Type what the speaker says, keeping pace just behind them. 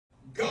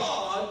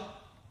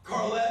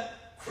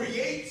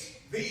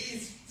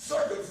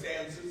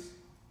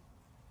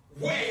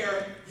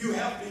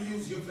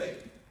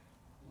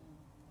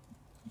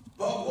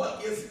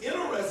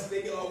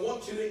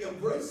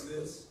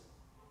this.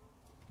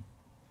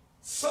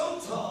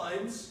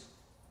 Sometimes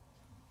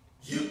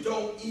you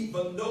don't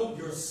even know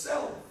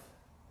yourself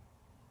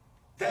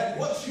that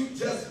what you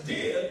just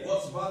did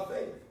was by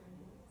faith.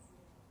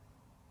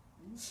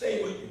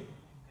 Stay with me.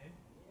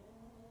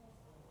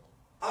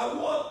 I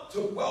want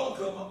to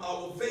welcome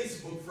our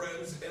Facebook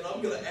friends, and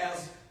I'm going to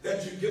ask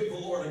that you give the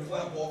Lord a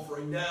clap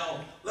offering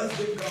now. Let's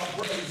give God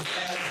praise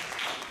as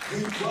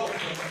we welcome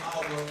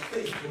our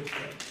Facebook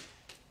friends.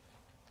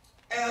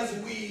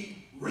 As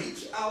we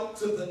reach out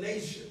to the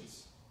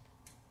nations,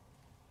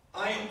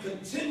 I am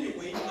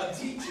continuing a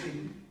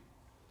teaching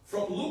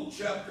from Luke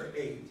chapter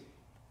 8.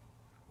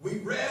 We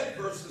read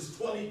verses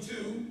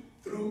 22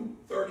 through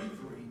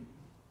 33.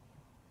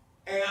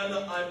 And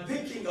I'm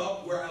picking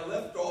up where I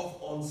left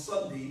off on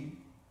Sunday,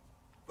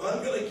 but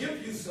I'm going to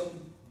give you some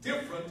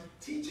different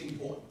teaching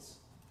points.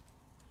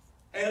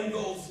 And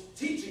those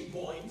teaching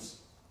points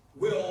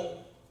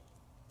will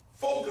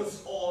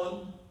focus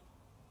on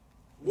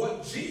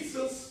what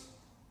Jesus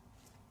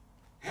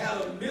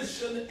had a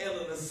mission and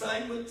an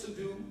assignment to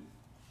do.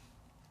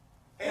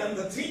 And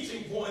the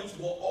teaching points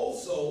will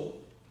also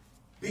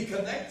be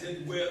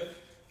connected with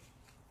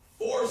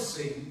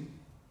forcing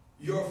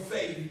your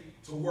faith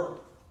to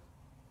work.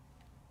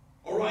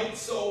 All right,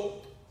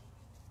 so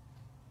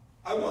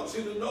I want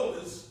you to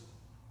notice,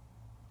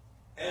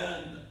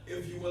 and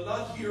if you were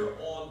not here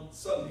on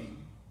Sunday,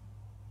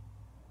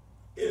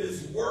 it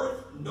is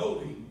worth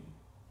noting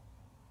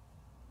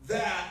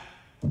that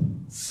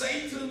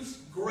Satan's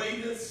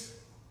greatest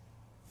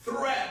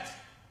threat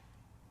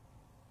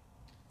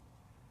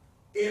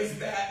is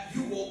that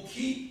you will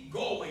keep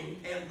going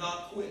and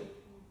not quit.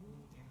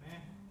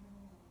 Amen.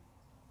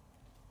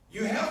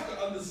 You have to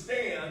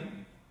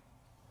understand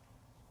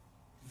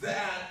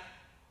that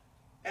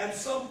at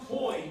some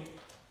point,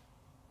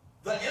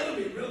 the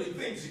enemy really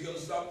thinks you're going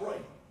to stop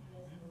praying.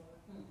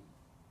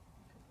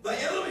 The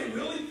enemy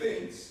really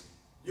thinks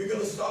you're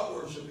going to stop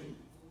worshiping.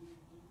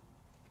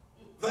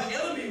 The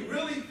enemy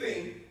really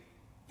thinks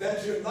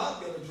that you're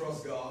not going to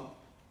trust God.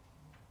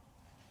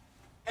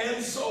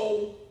 And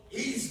so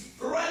he's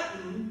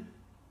threatened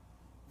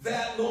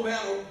that no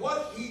matter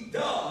what he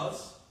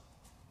does,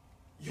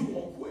 you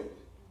won't quit.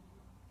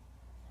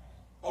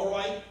 All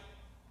right?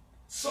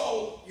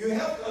 So you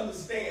have to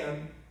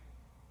understand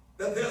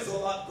that there's a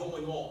lot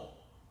going on.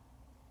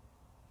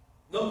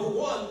 Number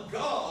one,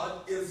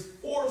 God is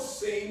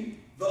forcing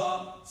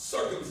the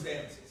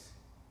circumstances.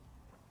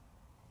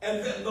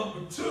 And then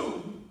number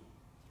two,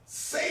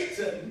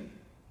 Satan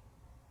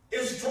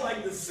is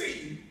trying to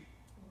see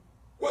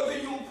whether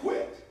you'll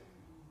quit.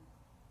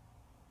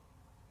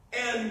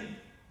 And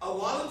a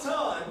lot of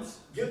times,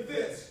 get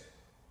this,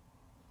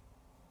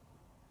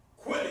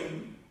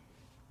 quitting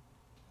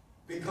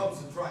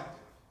becomes attractive.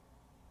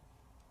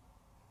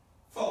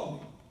 Follow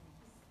me.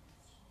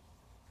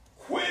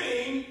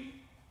 Quitting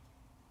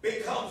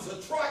becomes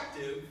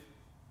attractive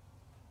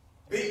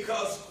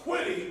because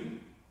quitting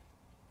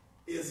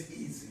is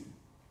easy.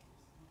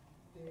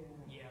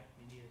 Yeah,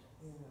 it is.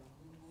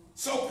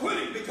 So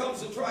quitting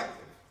becomes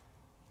attractive.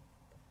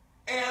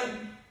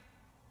 And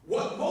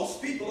what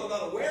most people are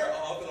not aware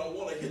of, and I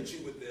want to hit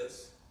you with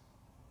this,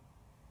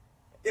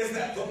 is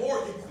that the more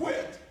you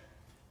quit,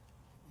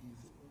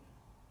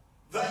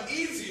 the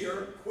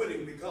easier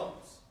quitting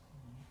becomes.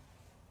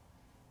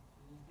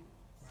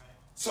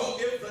 So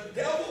if the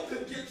devil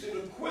could get you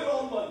to quit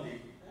on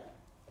Monday,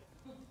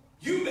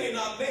 you may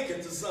not make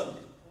it to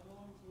Sunday.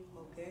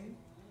 Okay.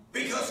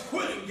 Because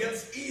quitting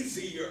gets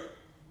easier.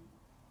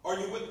 Are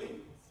you with me?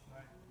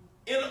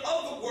 In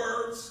other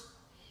words,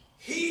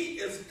 he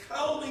is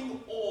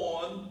counting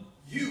on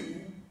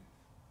you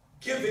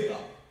giving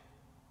up,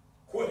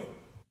 quitting.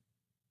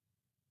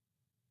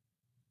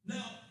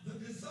 Now, the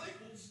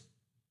disciples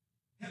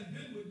had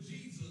been with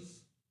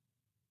Jesus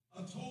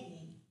a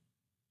total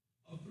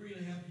of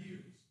 3.5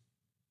 years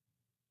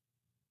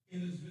in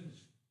his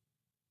ministry.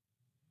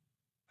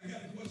 I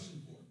got a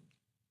question for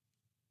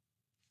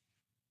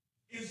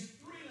you. Is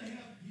 3.5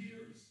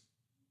 years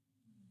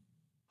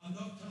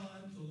enough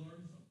time to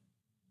learn something?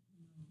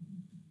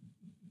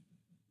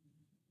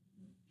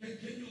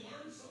 Can you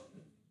learn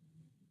something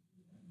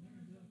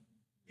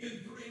in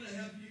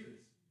 3.5 years?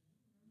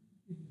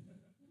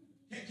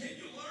 Can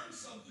you learn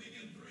something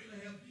in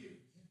 3.5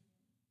 years?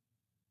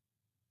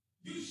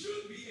 You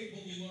should be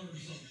able to learn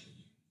something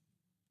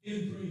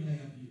in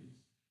 3.5 years.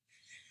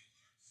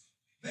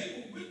 They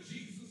were with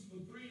Jesus for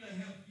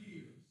 3.5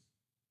 years.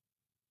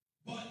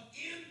 But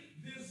in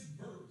this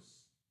verse,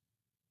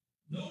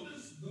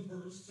 notice the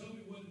verse. Tell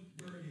me where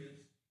it is.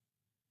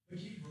 The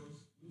key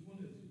verse. Which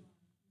one is it?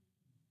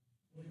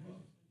 25.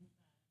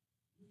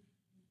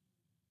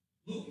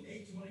 Luke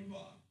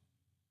 8:25.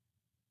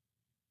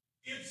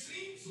 It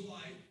seems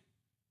like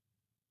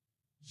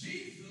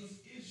Jesus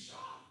is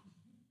shocked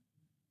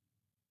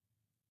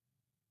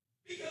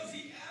because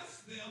he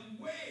asked them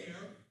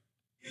where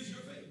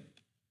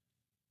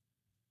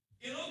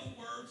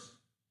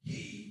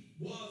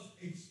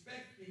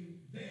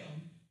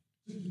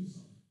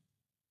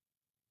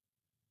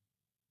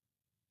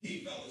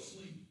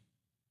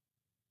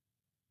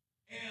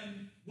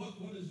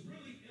what is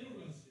really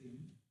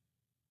interesting,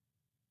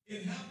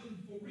 it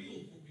happened for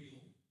real,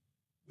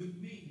 with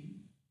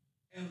me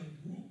and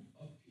a group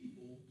of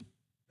people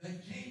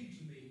that came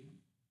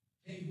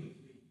with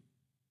me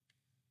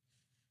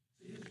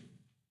to Israel.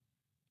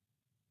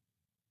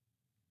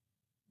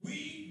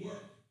 We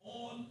were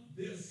on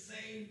this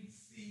same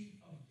Sea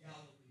of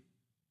Galilee.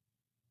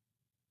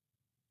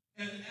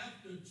 And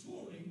after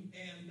touring,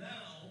 and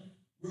now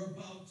we're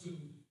about to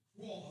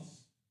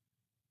cross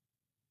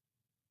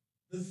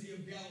the Sea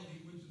of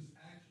Galilee, which is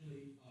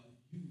actually a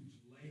huge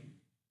lake.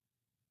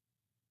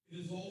 It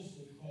is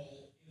also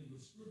called in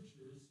the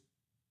scriptures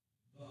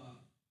the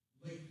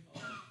Lake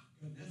of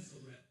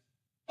Gennesaret.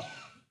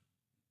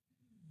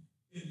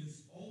 It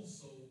is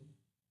also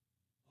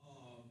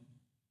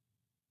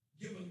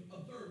given a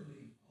third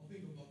name. I'll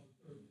think about the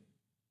third name.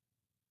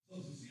 So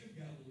it's the Sea of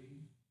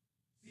Galilee,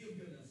 Sea of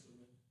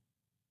Gennesaret.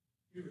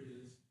 Here it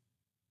is,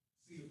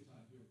 Sea of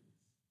Tiberias.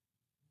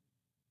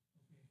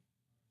 Okay.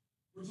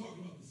 We're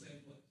talking about the same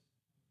place.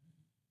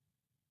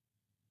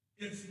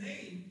 It's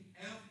named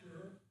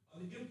after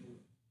an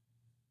emperor.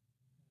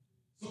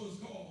 So it's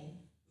called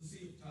the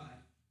Sea of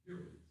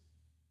Tiberias.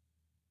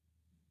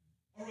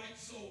 All right,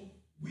 so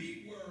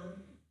we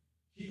were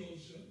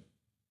Keosha,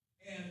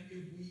 and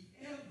if we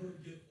ever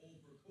get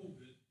over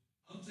COVID,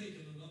 I'm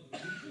taking another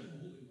week to the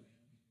Holy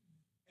Land,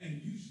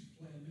 and you should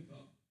plan to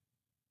come.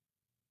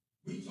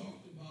 We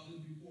talked about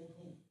it before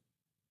COVID.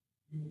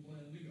 We were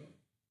planning to go.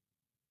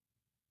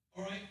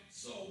 All right,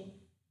 so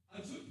I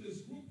took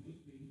this group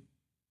with me,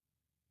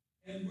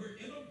 and we're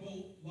in a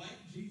boat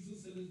like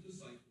Jesus and his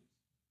disciples.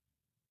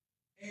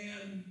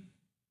 And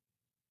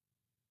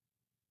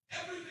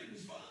everything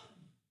was fine.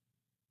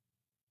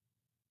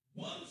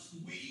 Once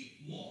we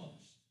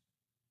launched,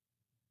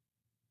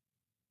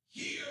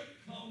 here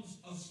comes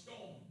a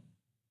storm,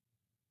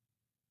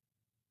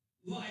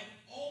 like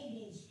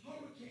almost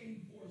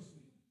hurricane force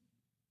winds.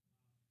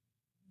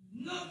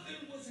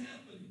 Nothing was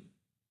happening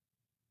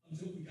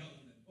until we got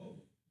on that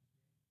boat.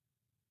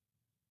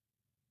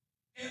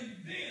 And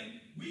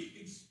then we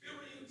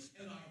experienced,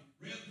 and I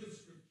read the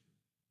scripture,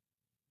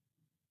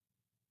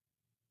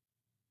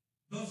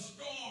 the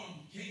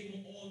storm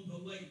came on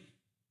the lake.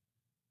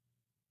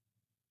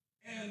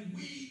 And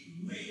we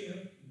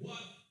live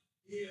what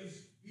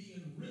is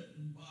being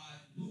written by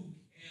Luke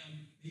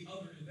and the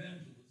other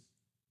evangelists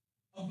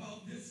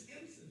about this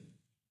incident.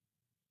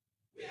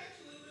 We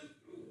actually lived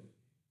through it.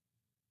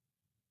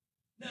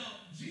 Now,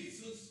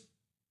 Jesus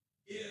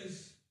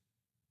is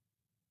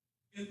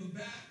in the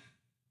back,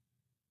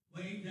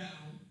 laying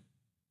down,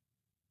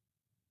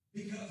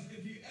 because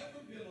if you've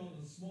ever been on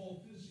a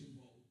small fishing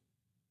boat,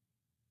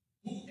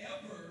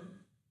 whoever,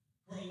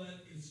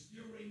 Carlette, is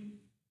steering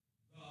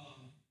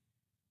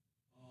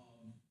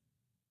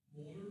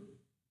the motor,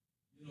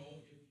 you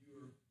know, if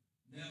you're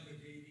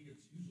navigating,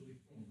 it's usually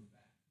from the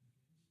back.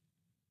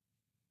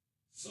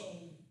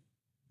 So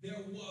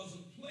there was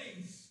a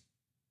place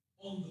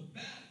on the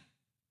back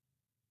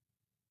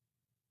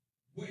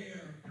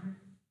where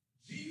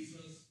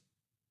Jesus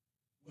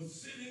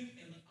was sitting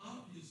and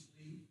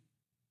obviously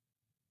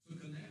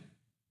took a nap.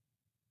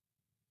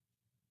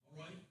 All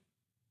right?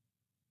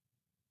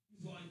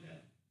 He's lying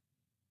down.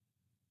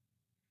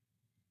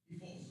 He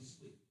falls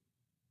asleep.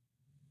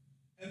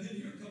 And then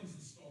here comes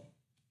the storm.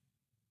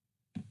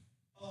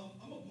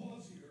 I'm going to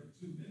pause here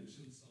to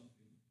mention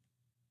something.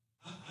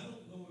 I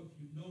don't know if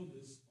you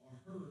noticed or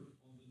heard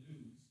on the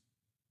news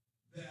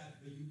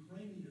that the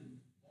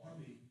Ukrainian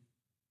army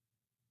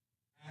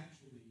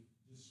actually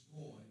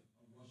destroyed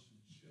a Russian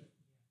ship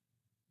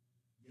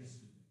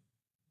yesterday.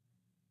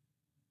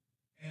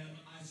 And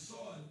I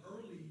saw it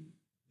early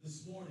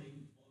this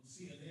morning on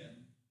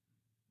CNN,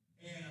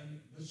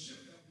 and the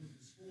ship that was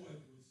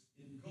destroyed was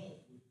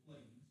engulfed with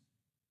flames.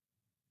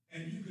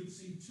 And you could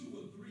see 2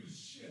 or 3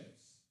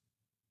 ships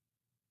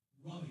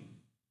running,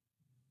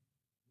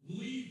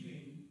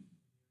 leaving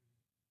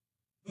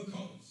the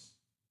coast.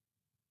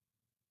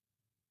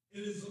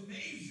 It is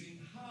amazing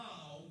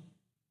how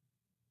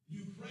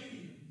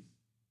Ukrainians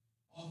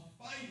are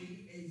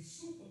fighting a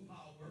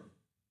superpower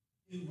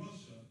in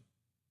Russia,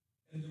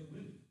 and they're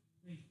winning.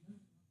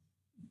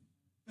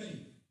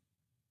 Faith.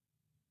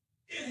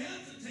 It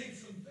had to take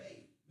some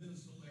faith,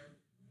 Minister Larry,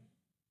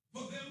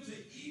 for them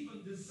to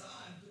even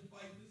decide to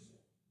fight this war.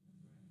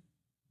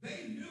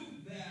 They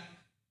knew that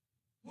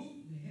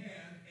Putin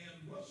had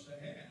and Russia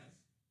has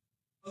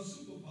a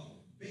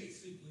superpower,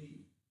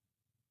 basically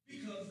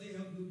because they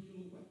have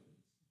nuclear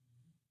weapons.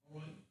 All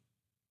right?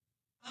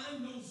 I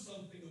know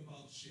something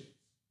about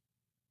ships.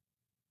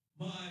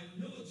 My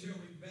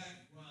military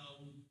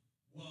background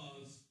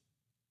was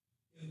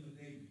in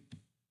the Navy.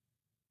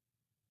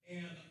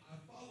 And I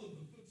followed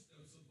the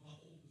footsteps of my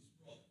oldest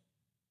brother.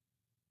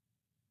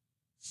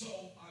 So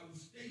I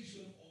was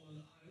stationed on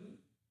an island,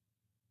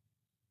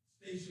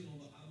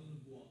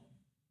 of Guam.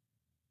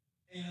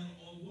 And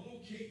on one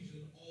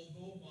occasion,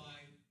 although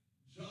my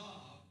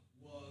job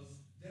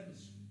was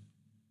dentistry,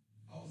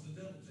 I was a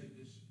dental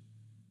technician.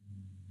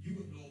 You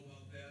would know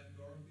about that,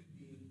 Dorothy,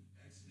 being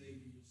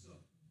ex-Navy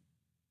yourself.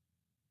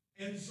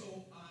 And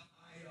so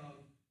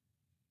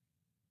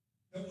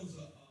there was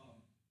a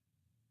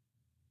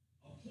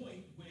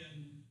point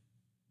when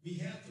we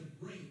had to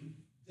bring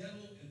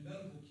dental and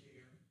medical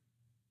care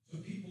to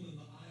people in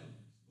the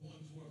islands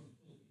going towards the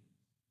Philippines,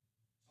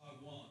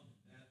 Taiwan,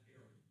 that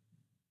area.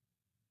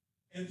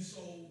 And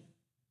so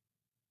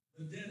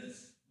the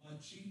dentist, my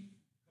chief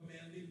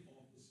commanding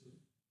officer,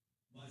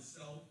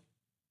 myself,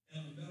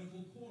 and a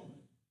medical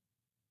corpsman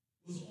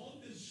was on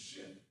this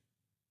ship.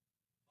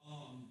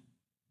 Now,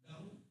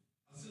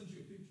 I sent you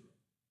a picture of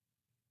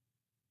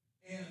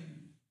it.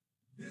 And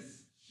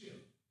this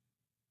ship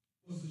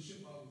was the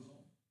ship I was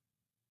on.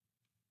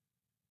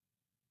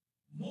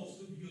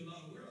 Most of you are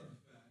not aware of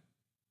the fact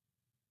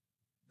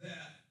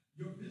that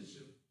your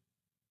bishop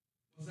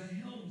was a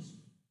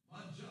helmsman.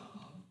 My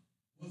job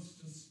was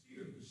to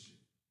steer the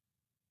ship,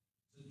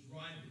 to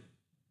drive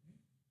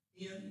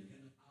it in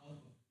and out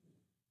of port.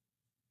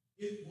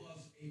 It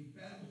was a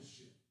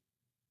battleship,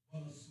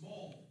 but a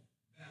small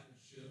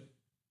battleship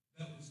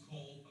that was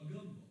called a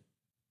gunboat.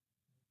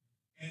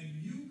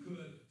 And you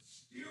could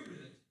steer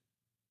it,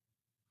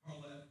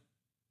 Carlette,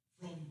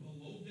 from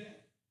below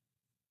deck,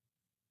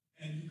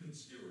 and you could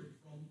steer it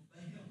from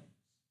the helms.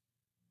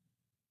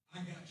 I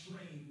got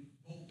trained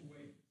both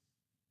ways.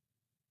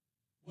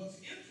 What's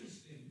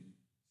interesting,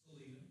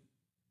 Selena,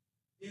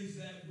 is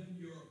that when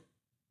you're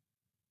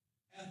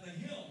at the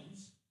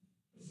helms,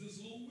 there's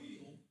this little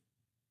wheel,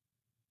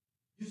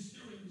 you're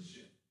steering the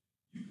ship.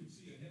 You can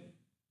see ahead.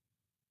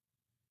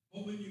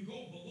 But when you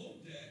go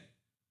below deck,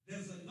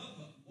 there's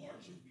another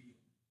larger wheel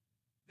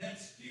that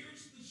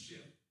steers the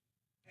ship,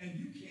 and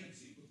you can't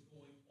see what's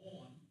going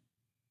on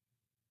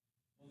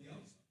the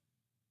outside.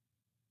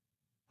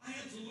 I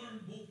had to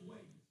learn both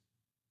ways.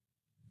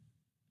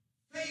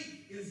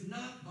 Faith is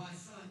not by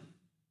sight.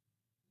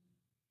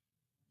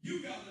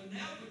 You got to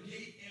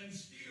navigate and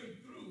steer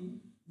through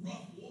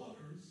rough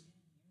waters,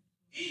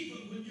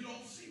 even when you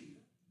don't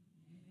see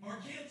or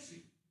can't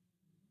see.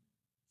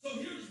 So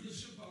here's the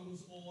ship I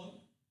was on.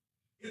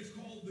 It's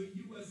called the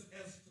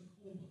USS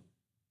Tacoma.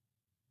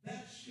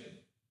 That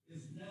ship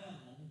is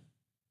now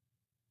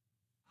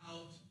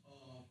out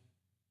of,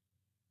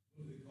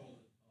 what do they call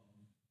it,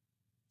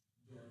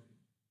 Dorothy?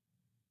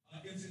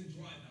 It's in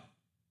dry dock,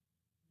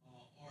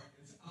 or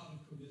it's out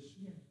of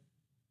commission. Yeah.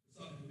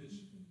 It's out of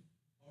commission.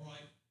 All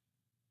right.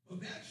 But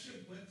that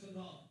ship went to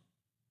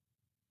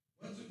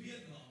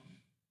Vietnam,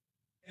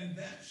 and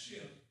that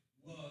ship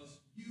was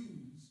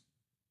used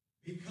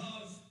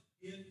because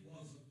it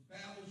was a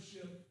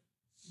battleship,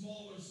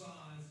 smaller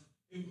size,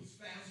 it was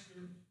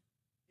faster,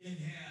 it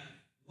had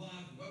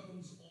live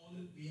weapons on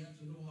it, we had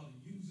to know how to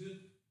use it.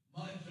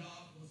 My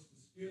job was to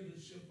steer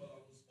the ship, but I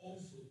was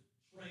also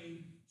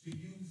trained to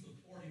use the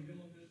 40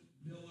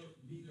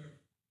 millimeter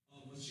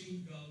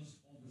machine guns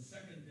on the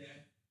second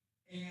deck,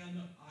 and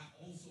I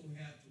also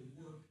had to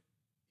work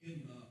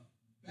in the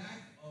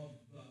back of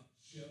the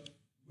ship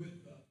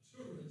with the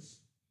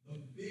turrets, the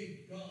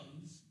big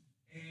guns,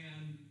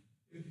 and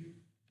if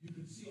you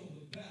can see on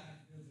the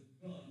back, there's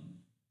a gun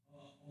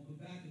on the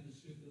back of the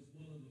ship. There's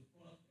one on the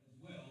front as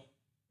well,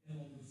 and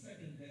on the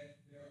second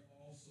deck, there are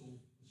also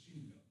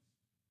machine guns,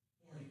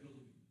 40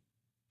 millimeter.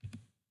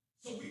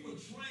 So we were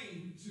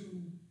trained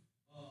to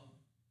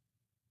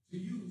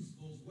use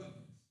those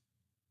weapons.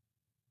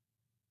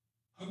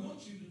 I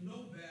want you to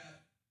know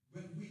that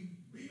when we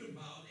read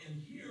about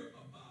and hear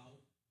about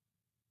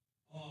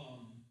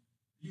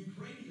the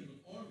Ukrainian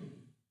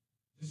army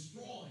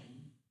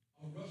destroying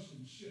a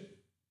Russian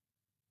ship,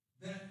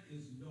 that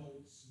is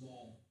no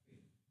small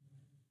thing.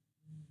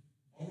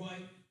 All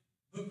right?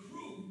 The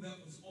crew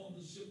that was on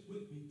the ship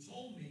with me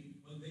told me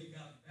when they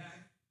got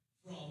back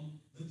from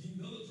the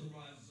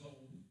demilitarized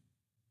zone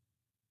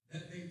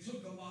that they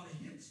took a lot of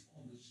hits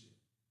on the ship,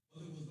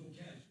 but there was no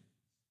casualties.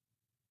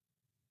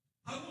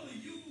 I want to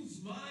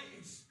use my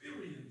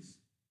experience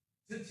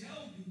to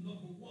tell you,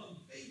 number one,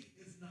 faith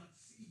is not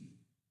seeing.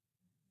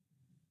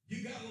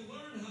 You got to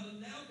learn how to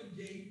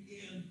navigate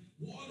in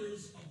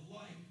waters of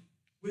life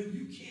when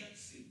you can't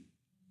see.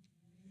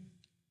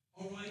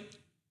 All right?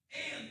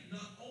 And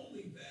not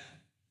only that,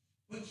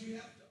 but you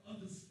have to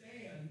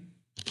understand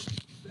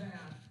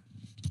that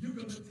you're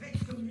going to take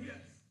some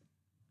hits.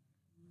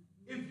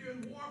 If you're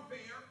in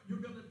warfare, you're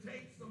going to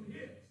take some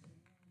hits.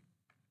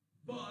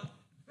 But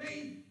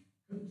faith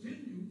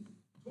continues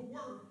to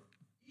work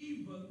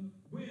even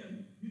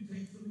when you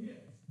take some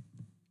hits.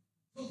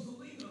 So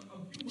Selena, a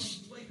few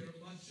months later,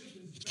 my ship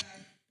is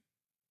back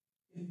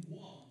in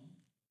Guam,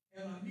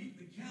 and I meet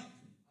the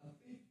captain, I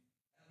think,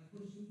 at a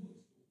Christian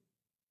bookstore.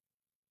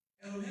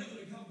 And I'm having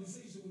a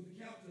conversation with the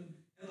captain,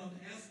 and I'm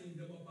asking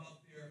them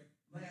about their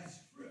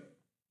last trip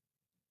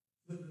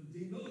to the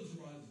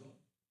demilitarized zone.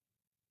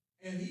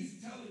 And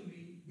he's telling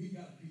me we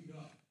got beat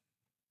up.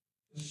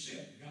 The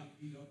ship got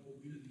beat up, but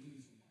we didn't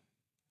lose a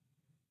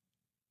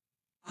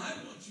lot. I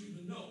want you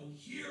to know,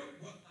 hear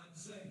what I'm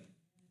saying.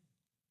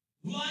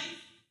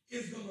 Life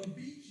is going to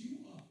beat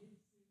you up,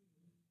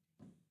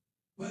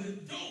 but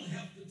it don't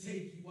have to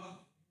take you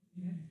out.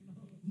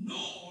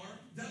 Nor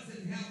does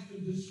it have to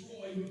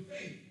destroy your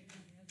faith.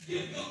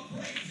 Give God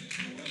praise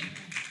if you're with me.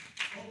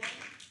 All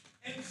right?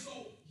 And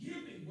so, hear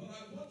me. What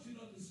I want you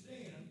to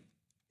understand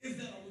is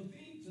that our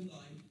theme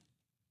tonight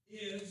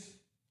is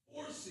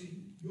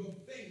forcing your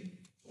faith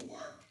to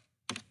work.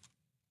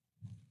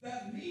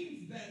 That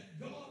means that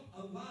God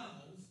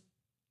allows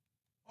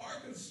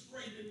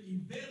orchestrated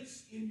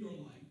events in your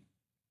life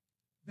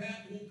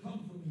that will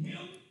come from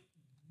Him,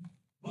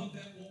 but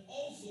that will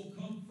also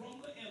come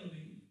from the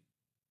enemy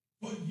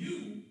for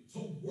you to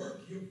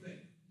work your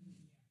faith.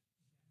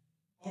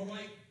 All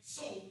right?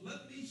 So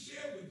let me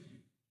share with you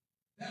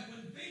that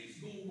when things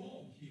go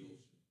wrong,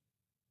 Keosha,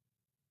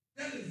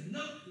 that is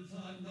not the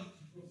time not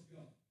to trust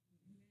God.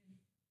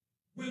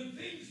 When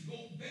things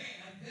go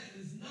bad, that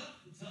is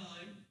not the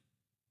time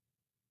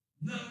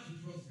not to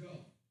trust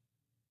God.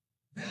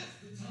 That's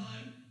the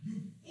time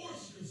you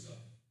force yourself.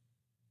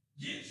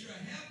 Get your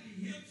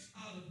happy hips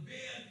out of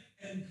bed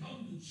and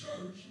come to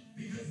church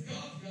because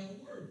God's got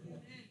a word for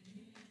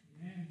you.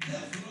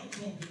 That's what I'm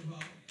talking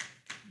about.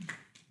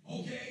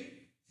 Okay?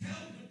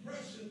 Tell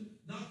depression,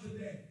 not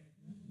today.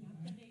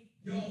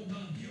 Y'all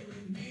not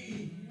hearing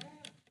me.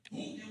 Who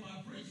am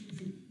I preaching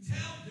to?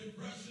 Tell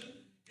depression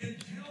and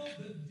tell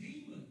the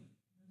demon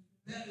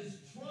that is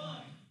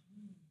trying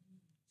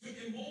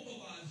to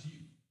immobilize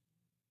you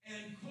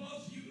and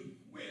cause you to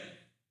quit.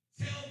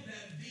 Tell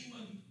that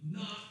demon,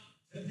 not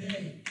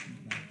today.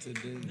 Not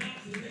today.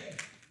 Not today.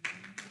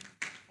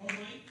 All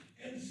right?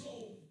 And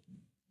so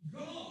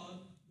God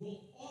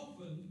will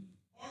often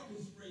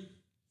orchestrate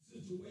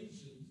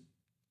situations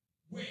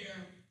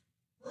where,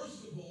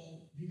 first of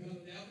all, you got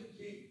to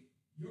navigate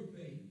your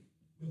faith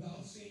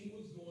without seeing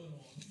what's going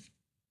on.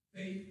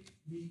 Faith,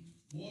 we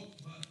walk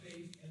by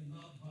faith and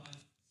not by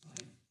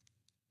sight.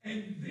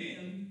 And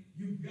then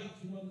you've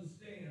got to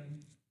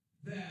understand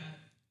that,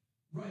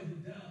 write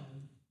it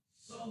down,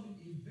 some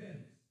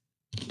events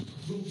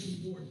will be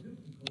more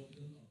difficult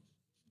than others.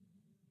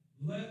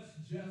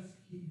 Let's just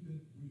keep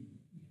it real.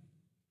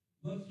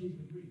 Let's keep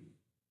it real.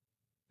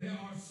 There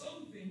are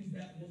some things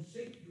that will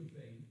shake your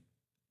faith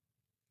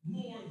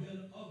more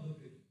than other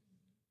things.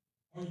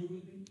 Are you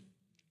with me?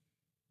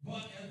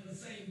 But at the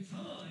same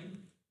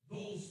time,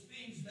 those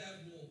things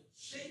that will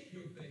shake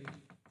your faith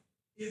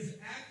is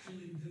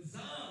actually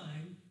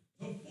designed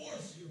to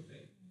force your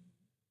faith.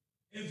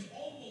 It's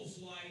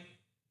almost like,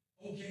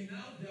 okay,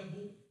 now,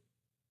 devil,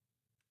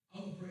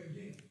 I'm going to pray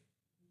again.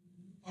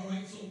 All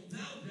right, so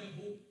now,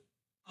 devil,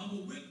 I'm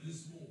going to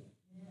witness more.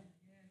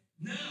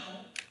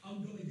 Now,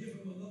 I'm going to give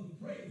him another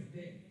praise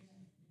dance.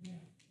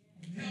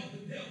 Tell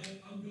the devil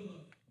I'm going to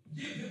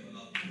give him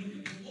another,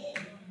 give the Lord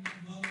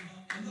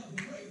another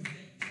praise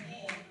dance.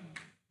 Or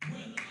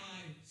when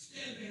I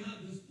stand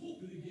behind this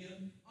pulpit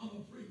again, I'm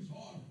going to preach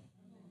harder.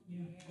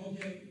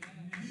 Okay?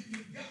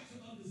 You've got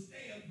to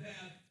understand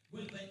that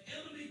when the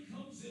enemy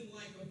comes in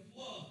like a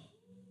flood,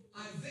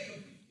 Isaiah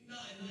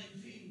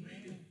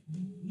 59:19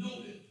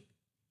 noted,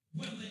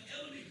 when the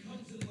enemy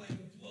comes in like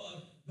a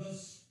flood, the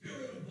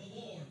Spirit of the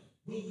Lord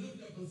will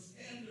lift up a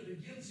standard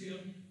against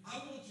him. I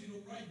want you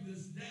to write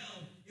this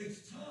down.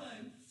 It's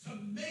time to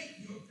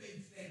make your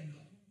faith stand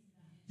up.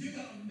 You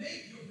got to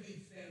make your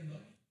faith stand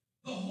up.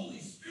 The Holy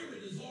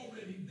Spirit is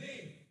already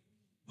there.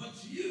 But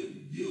you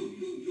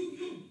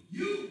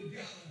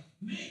got to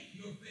make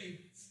your faith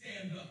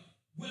stand up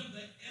when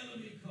the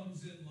enemy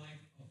comes in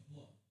like a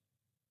flood.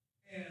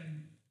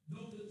 And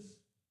notice,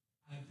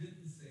 I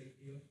didn't say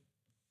if,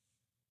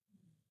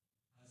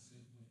 I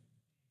said when.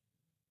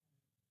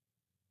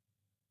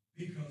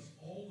 Because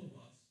all of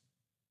us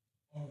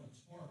are a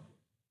target.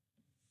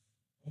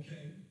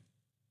 Okay?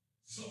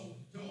 So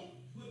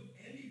don't put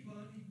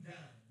anybody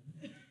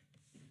down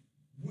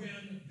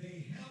when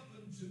they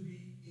happen to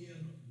be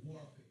in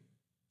warfare.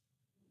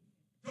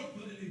 Don't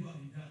put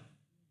anybody down,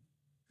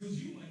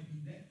 because you might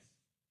be next.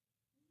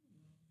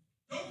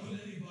 Don't put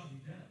anybody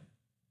down.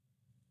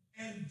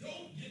 And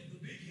don't get the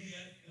big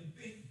head and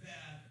think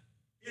that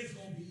it's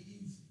going to be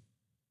easy.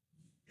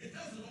 It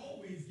doesn't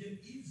always get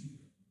easier.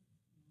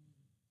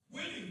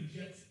 Quitting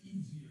gets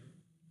easier,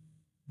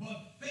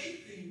 but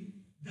faithing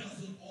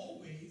doesn't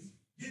always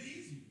get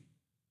easier.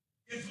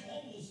 It's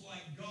almost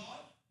like, God,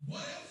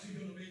 what else are you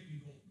going to make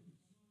me go through?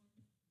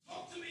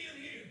 Talk to me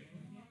in here.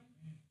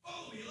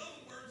 Follow me. In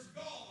other words,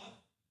 God,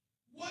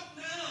 what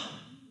now?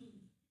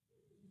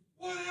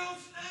 What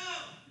else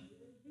now?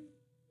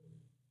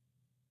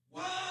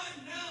 Why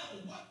now?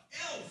 What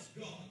else,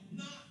 God?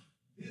 Not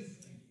this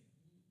again.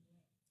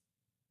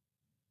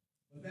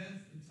 But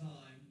that's the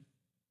time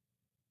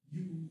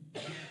you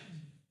get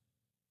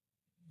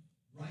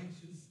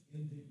righteous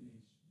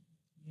indignation.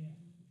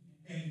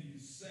 And you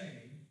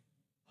say,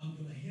 I'm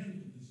going to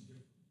handle this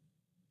differently.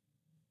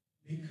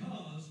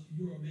 Because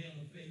you're a man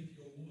of faith,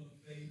 you're a woman of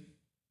faith,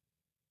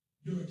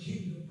 you're a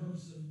kingdom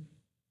person.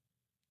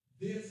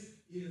 This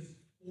is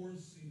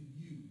forcing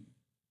you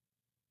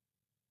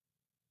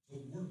to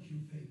work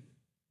your faith.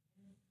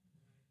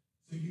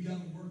 So you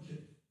got to work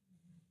it.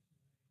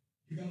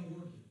 You got to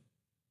work it.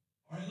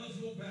 All right, let's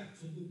go back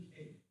to Luke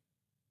 8.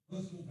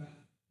 Let's go back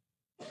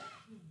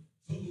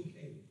to Luke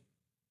 8.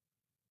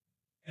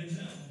 And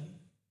now,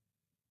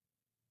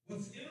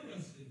 what's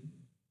interesting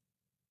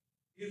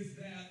is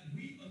that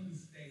we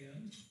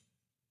understand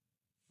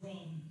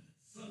from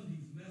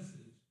Sunday's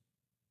message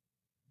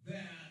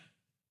that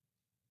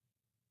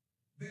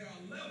there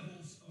are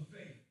levels of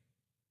faith.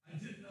 I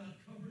did not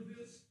cover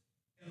this,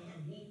 and I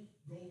won't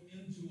go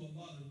into a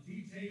lot of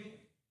detail,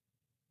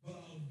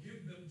 but I'll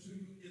give them to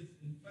you.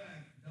 It's in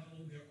fact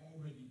down there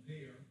already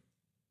there.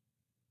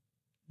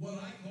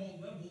 What I call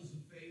levels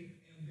of faith,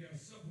 and there are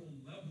several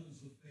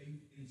levels of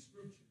faith in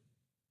Scripture.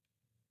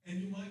 And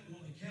you might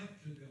want to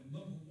capture them.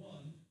 Number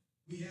one,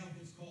 we have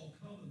what's called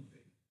common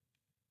faith.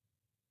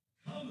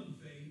 Common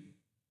faith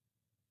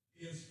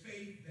is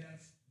faith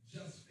that's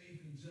just faith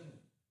in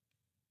general.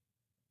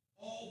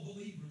 All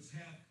believers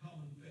have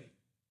common faith.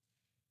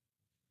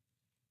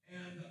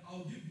 And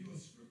I'll give you a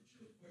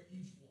scripture for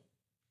each one.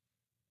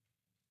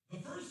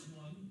 The first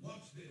one,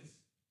 watch this,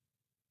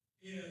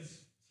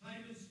 is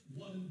Titus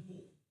 1 and 4.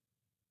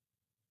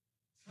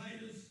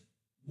 Titus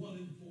 1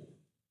 and 4.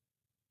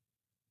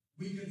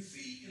 We can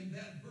see in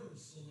that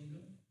verse,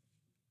 Selena,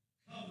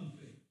 common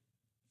faith.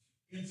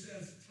 It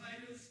says,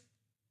 Titus,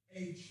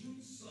 a true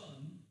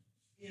son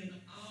in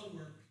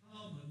our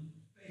common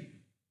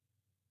faith.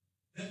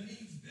 That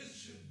means this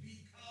should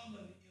be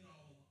common in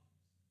our lives.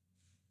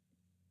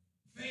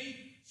 Faith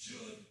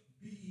should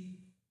be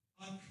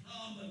a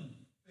common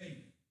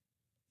faith.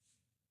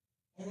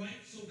 All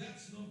right, so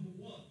that's number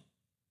one.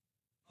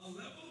 A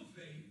level of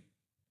faith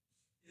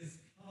is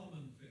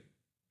common faith.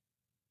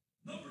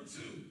 Number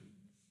two,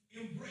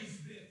 embrace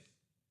this.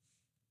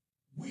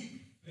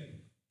 Weak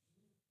faith.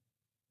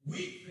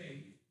 Weak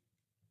faith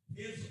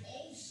is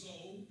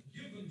also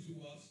given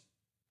to us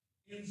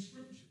in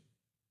Scripture.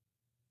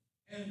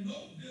 And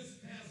note this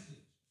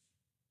passage,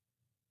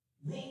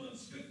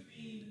 Romans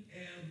 15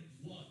 and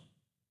 1.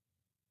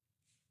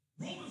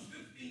 Romans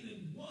 15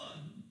 and 1,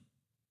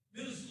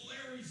 Minister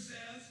Larry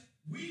says,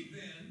 we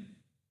then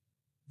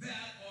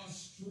that are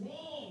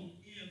strong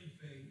in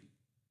faith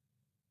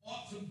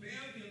ought to bear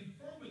the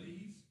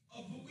infirmities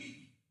of the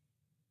weak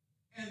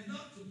and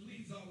not to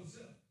please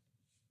ourselves.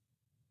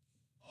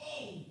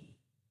 Oh,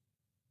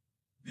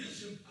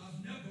 Bishop,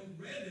 I've never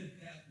read it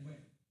that way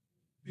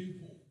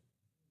before.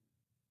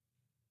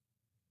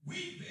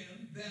 We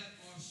then that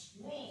are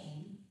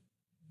strong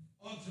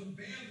ought to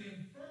bear the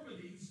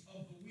infirmities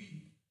of the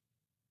weak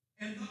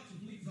and not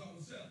to please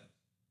ourselves.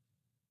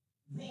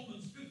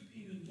 Romans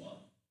 15 and 1.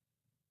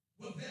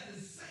 What that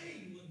is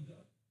saying,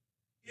 Linda,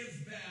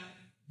 is that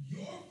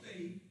your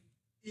faith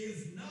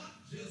is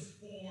not just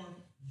for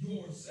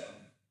yourself.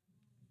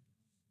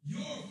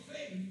 Your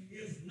faith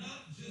is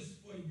not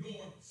just for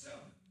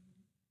yourself.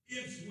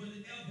 It's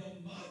whenever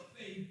my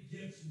faith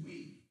gets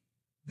weak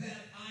that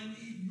I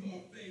need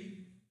your faith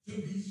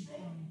to be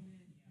strong.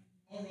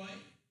 All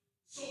right?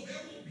 So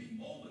there will be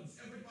moments.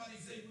 Everybody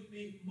say with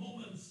me,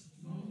 moments.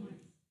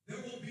 Moments. There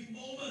will be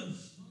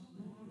moments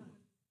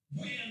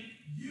when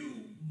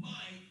you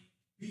might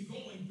be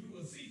going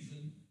through a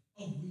season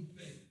of weak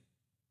faith.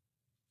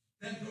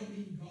 That don't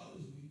mean God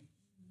is weak.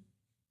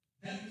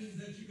 That means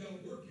that you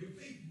got to work your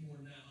faith more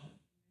now.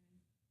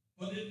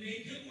 But it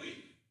may get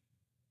weak.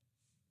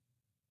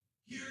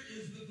 Here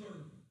is the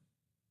third one.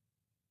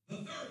 The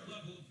third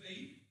level of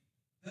faith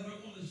that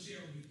I want to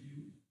share with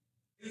you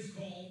is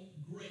called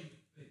great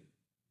faith.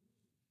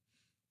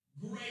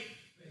 Great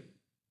faith.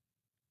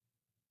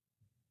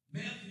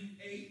 Matthew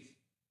 8,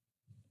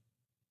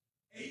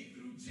 8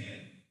 through 10.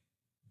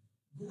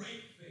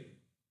 Great faith.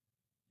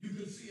 You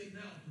can see it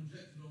now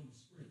projected on the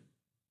screen.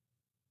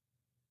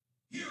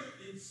 Here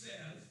it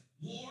says,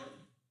 Lord,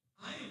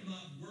 I am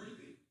not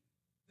worthy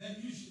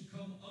that you should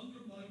come under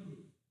my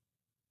roof,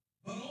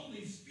 but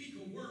only speak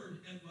a word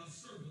and my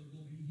servant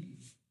will be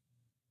healed.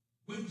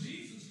 When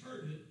Jesus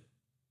heard it,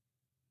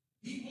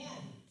 he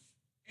marveled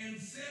and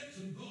said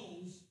to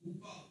those who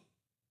followed,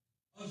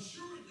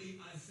 assuredly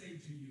I say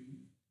to you,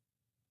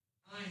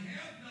 I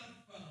have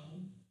not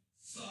found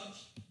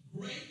such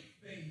great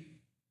faith.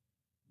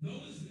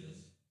 Notice this.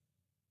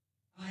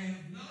 I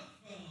have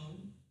not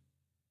found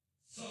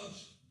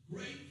such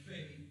great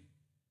faith,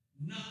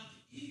 not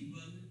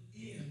even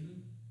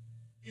in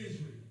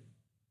Israel.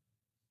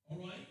 All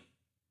right?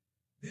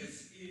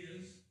 This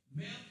is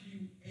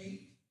Matthew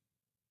 8,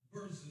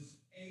 verses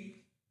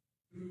 8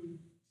 through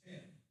 10.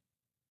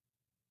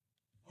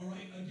 All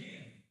right,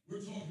 again, we're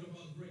talking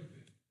about great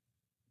faith.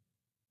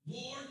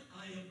 Lord,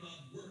 I am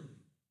not worthy.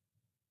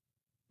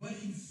 But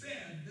he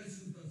said,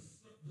 this is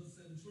the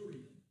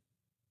centurion,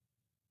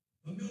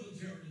 the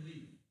military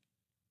leader.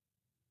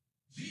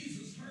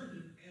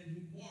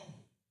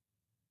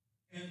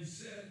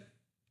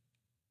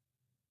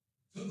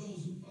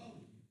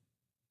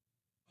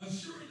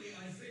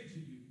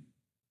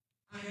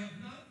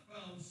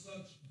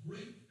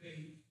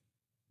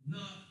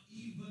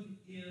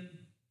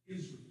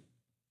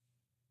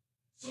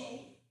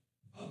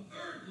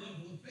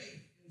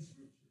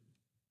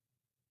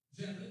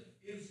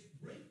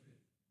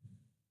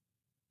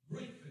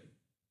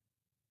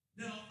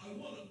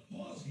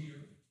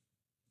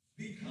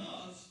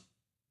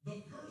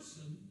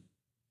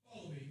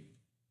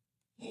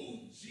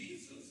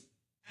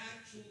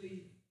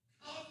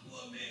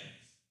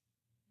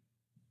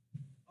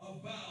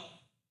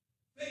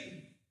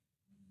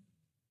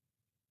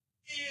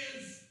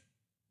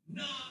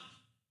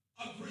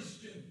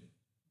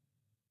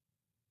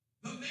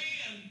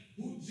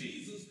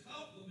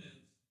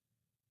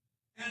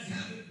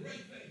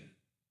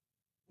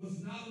 was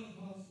not an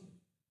apostle,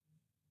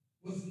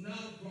 was not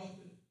a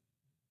prophet,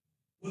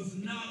 was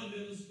not a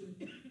minister.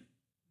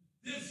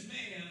 This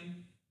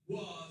man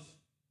was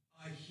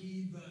a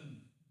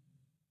heathen.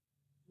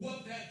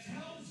 What that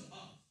tells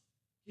us,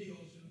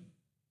 Keosha,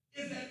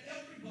 is that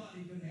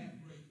everybody can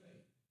have great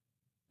faith.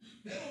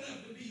 They don't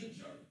have to be in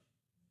church.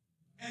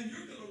 And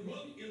you're going to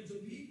run into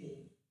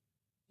people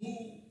who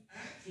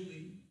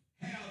actually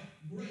have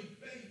great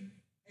faith,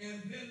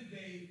 and then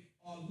they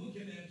are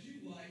looking at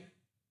you like,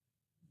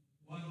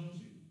 why don't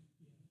you?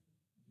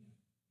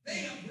 They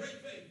have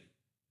great faith.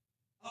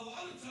 A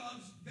lot of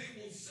times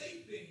they will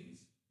say things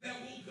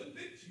that will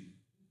convict you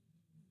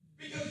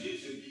because you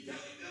should be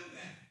telling them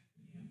that.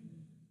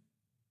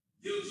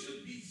 You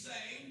should be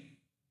saying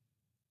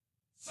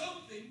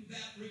something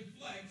that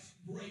reflects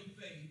great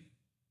faith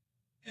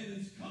and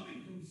is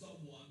coming from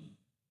someone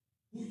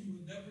who you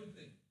would never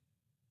think.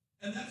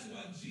 And that's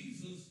why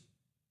Jesus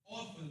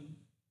often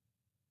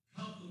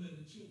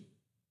complimented children.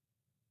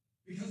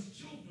 Because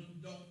children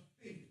don't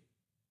think,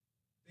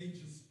 they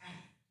just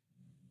act.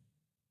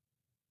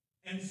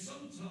 And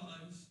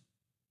sometimes,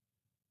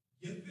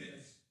 get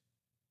this,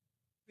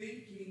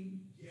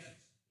 thinking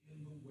gets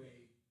in the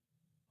way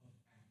of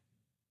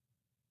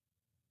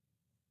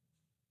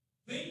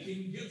acting.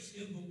 Thinking gets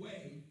in the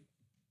way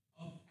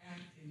of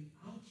acting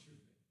out your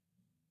faith.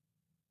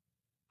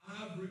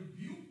 I've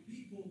rebuked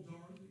people,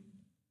 darling,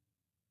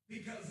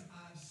 because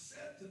I've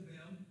said to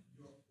them,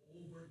 you're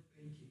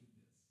overthinking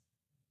this.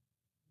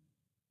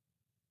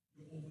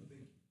 You're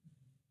overthinking.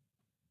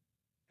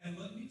 And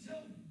let me tell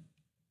you,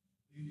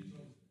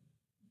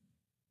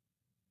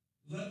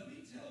 let me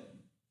tell you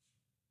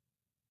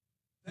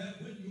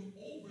that when you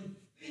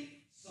overthink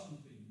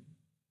something,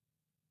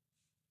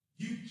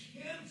 you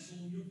cancel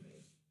your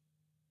faith.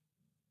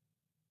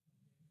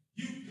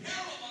 You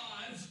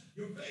paralyze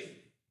your faith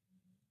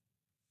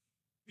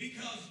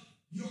because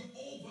you're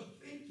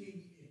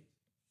overthinking it.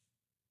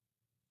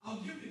 I'll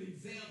give you an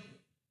example.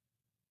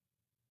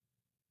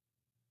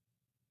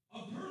 A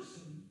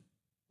person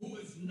who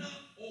is not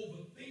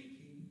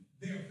overthinking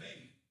their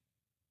faith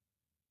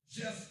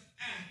just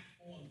act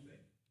on faith.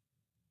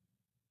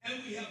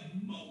 And we have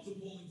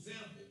multiple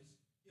examples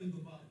in the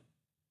Bible.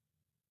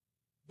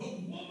 The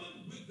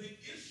woman with the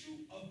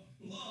issue of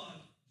blood,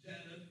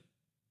 Janet,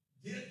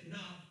 did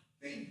not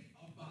think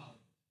about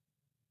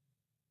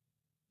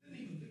it.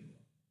 Didn't even think about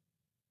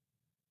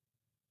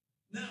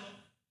it. Now,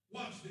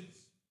 watch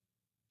this.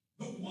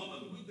 The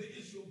woman with the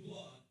issue of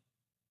blood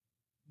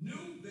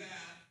knew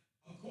that,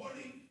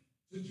 according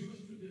to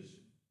Jewish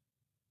tradition,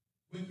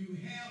 when you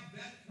have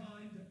that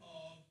kind of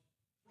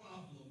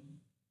problem,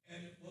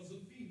 and it was a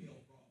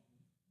female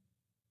problem,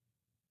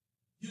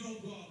 you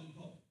don't go out in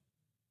public.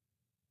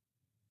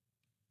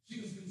 She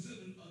was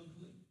considered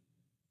unclean.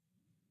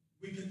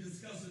 We can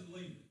discuss it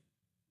later,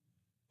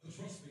 but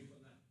trust me for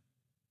now.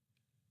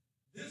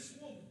 This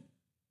woman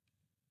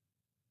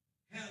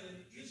had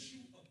an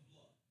issue of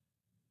blood,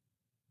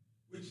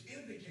 which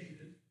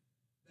indicated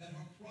that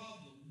her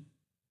problem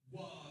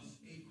was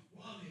a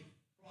chronic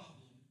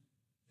problem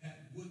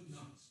that would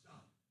not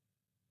stop.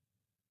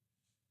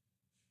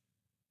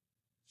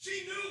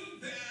 She knew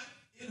that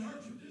in her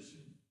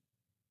tradition,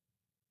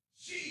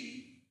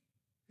 she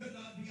could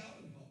not be out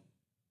in public.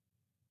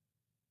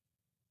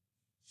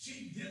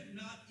 She did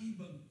not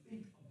even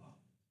think about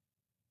it.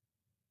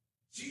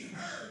 She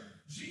heard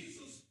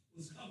Jesus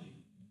was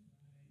coming.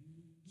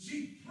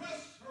 She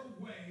pressed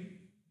her way,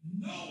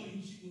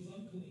 knowing she was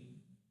unclean,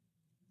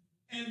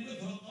 and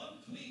with her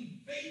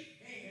unclean faith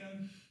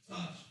hand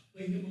touched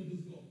the hem of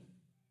his garment.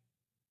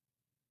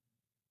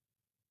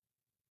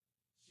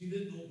 She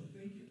didn't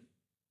overthink it.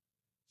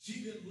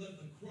 She didn't let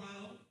the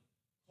crowd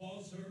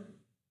cause her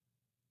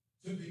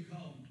to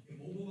become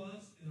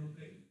immobilized in her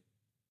faith.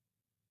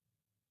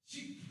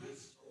 She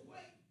pressed her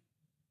way.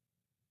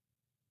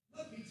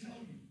 Let me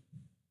tell you,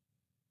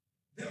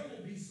 there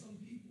will be some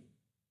people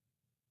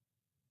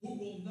who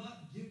will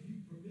not give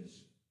you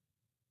permission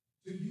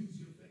to use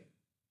your faith.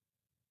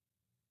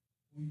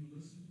 Will you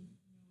listen to me?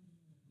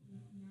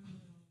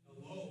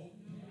 Hello?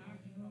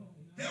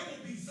 There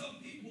will be some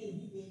people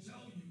who will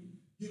tell you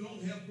you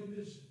don't have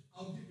permission.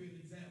 I'll give you an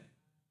example.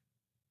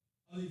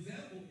 An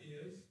example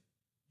is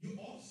you're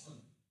off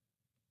Sunday,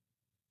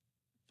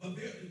 but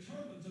they're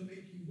determined to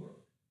make you work.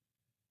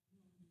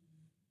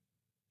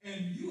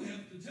 And you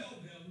have to tell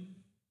them,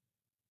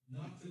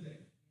 not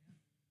today.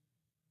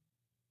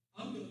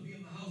 I'm going to be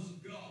in the house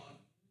of God.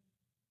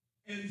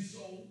 And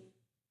so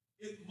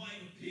it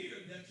might appear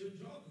that your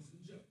job is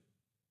in jeopardy.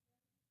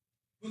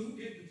 But who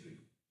gave it to you?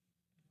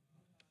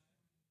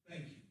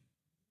 Thank you.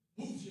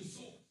 Who's your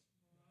source?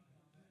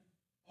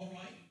 All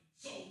right?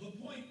 So the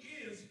point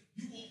is,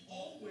 you will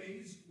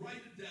always write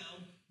it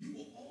down. You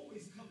will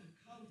always come in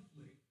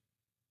conflict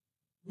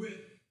with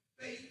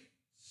faith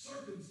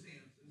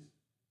circumstances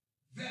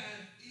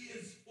that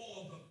is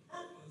for the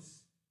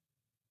purpose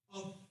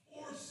of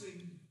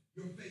forcing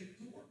your faith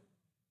to work.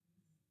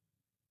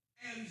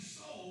 And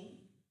so,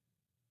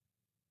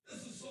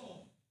 there's a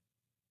song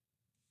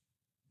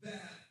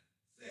that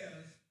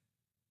says,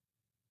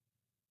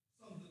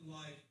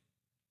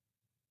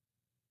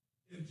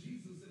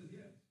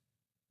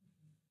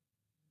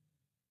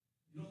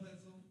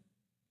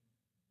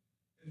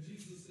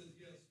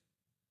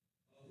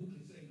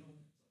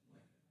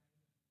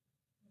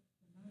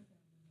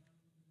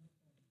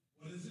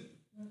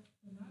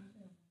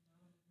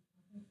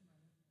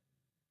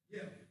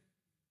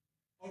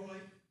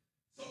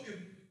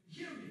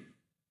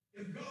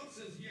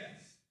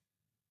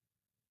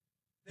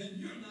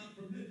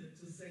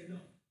 say no.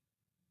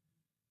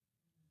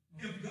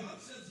 If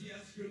God says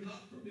yes, you're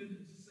not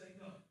permitted to say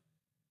no.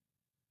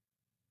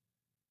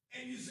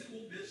 And you say,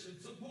 well,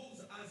 Bishop,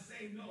 suppose I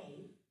say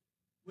no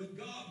when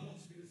God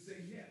wants me to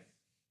say yes.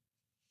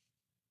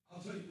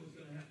 I'll tell you what's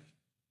going to happen.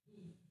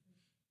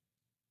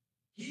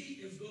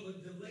 He is going to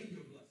delay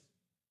your blessing.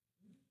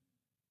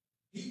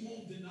 He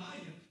won't deny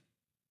it,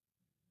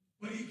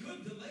 but he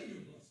could delay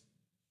your blessing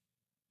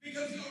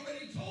because he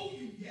already told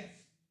you yes.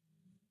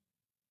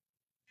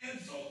 And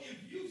so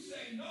if you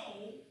say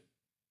no,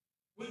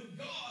 when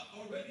God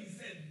already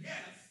said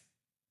yes,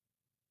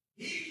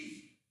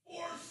 he's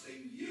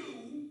forcing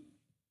you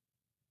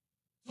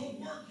to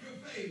work your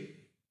faith.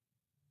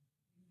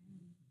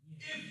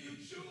 If you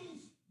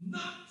choose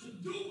not to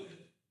do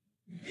it,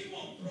 he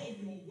won't throw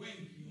you away,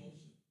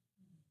 Keosha.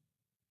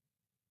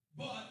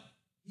 But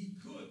he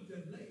could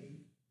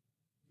delay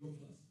your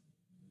blessing.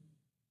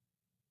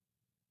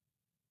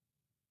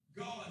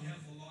 God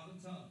has a lot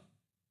of time,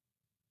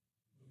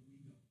 but we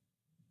don't.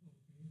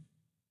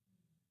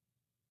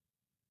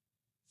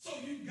 So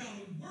you've got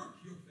to work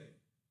your faith.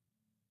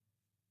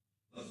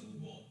 Let's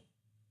move on.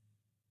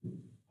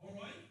 All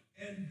right?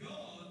 And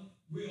God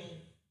will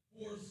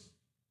force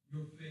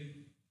your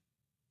faith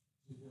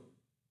to work.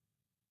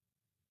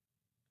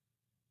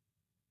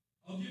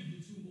 I'll give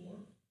you two more.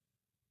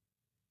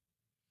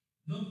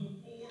 Number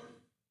 4,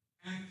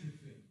 active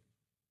faith.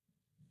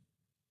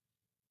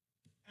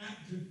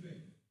 Active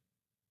faith.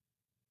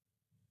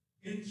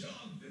 In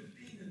John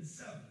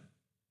 15:7,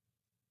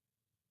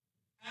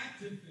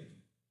 active faith.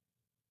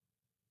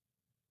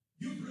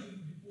 You've read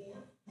it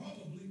before,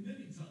 probably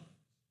many times.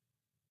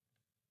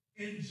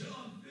 In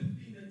John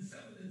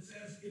 15:7, it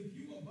says, if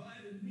you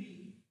abide in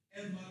me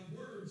and my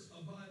words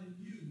abide in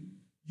you,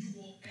 you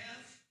will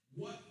ask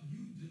what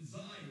you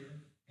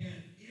desire,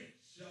 and it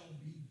shall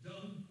be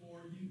done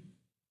for you.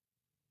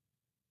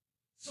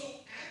 So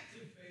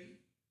active faith,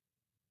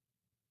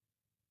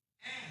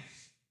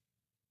 ask.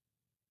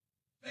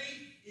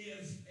 Faith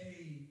is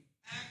an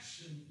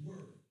action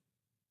word.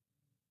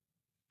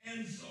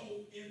 And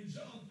so in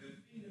John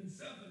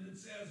 15:7, it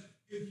says,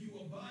 if you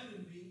abide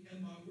in me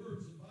and my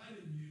words abide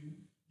in you,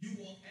 you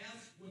will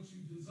ask what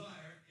you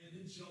desire,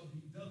 and it shall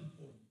be done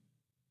for you.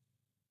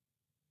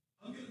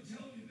 I'm going to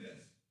tell you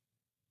this,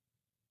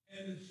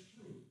 and it's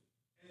true,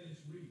 and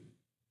it's real.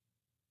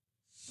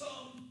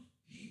 Some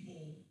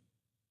people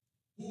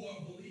who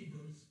are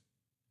believers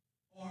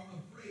are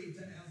afraid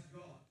to ask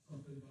God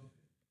something about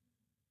faith.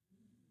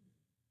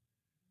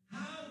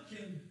 How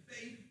can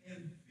faith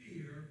and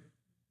fear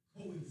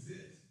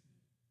coexist?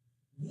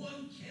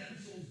 One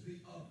cancels the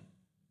other.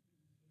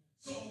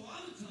 So a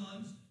lot of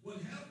times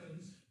what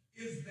happens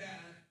is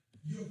that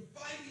you're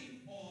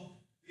fighting off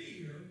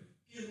fear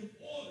in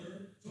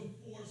order to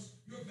force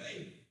your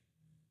faith.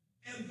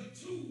 And the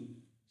two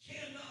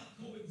cannot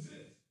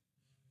coexist.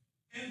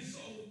 And so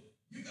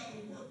you got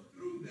to work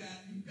through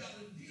that. You've got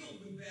to deal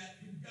with that.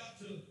 You've got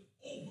to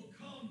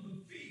overcome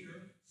the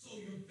fear so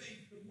your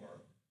faith can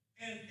work.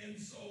 And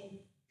so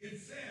it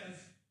says,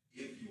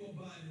 if you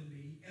abide in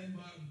me and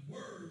my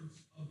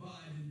words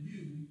abide in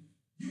you,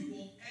 you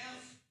will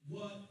ask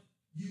what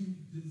you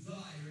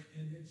desire,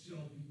 and it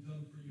shall be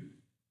done for you.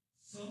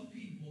 Some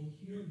people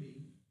hear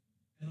me,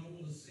 and I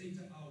want to say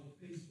to our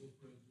Facebook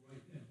friends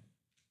right now,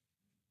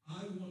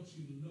 I want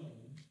you to know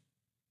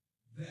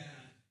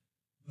that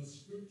the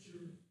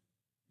scripture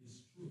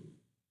is true.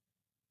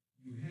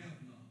 You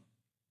have not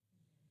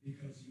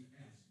because you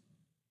ask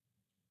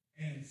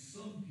not. And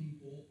some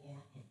people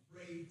are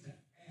afraid to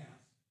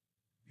ask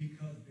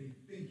because they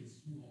think it's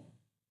too hard.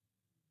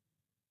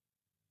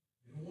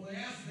 They don't want to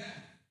ask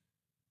that.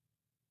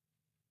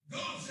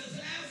 God says,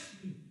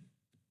 ask me.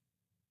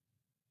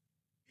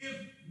 If,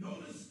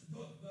 notice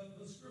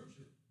the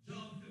scripture,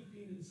 John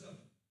 15:7.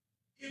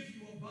 If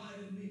you abide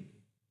in me,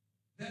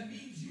 that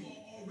means you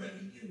are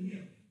already in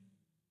him.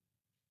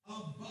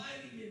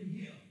 Abiding in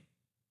him,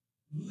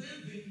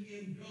 living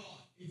in God,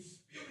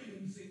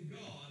 experiencing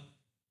God,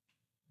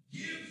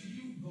 gives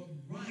you the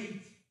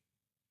right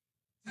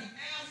to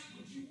ask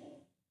what you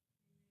want.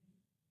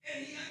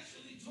 And he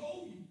actually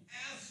told you,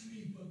 ask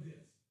me for this.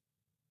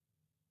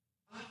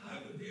 I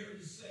would dare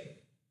to say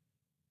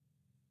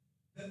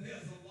that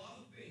there's a lot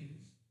of things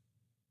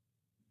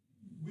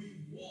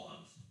we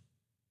want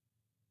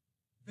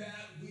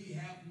that we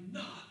have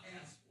not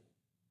asked for.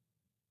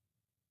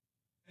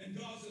 And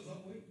God says,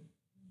 I'm waiting.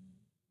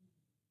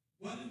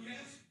 Why didn't you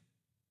ask?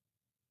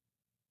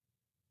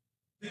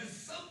 There's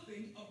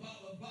something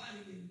about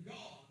abiding in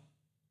God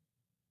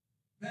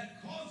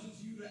that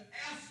causes you to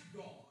ask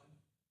God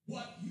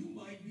what you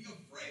might be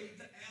afraid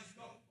to ask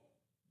God for.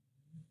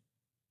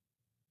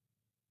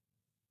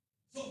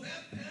 So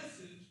that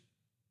passage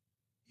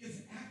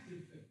is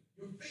active faith.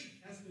 Your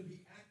faith has to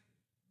be active.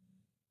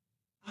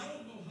 I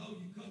don't know how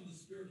you come to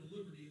Spirit of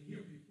Liberty and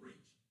hear me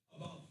preach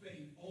about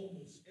faith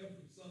almost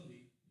every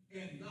Sunday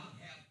and not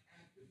have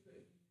active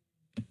faith.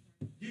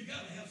 You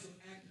got to have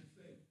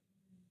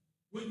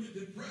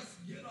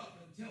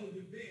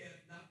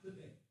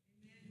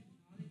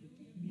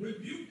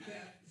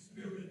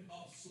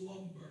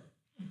slumber.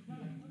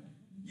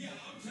 Yeah,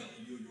 I'm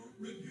telling you, you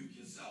rebuke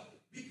yourself,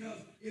 because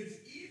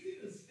it's easy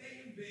to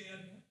stay in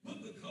bed,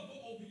 put the cover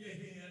over your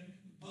head,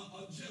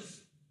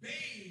 just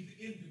bathe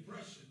in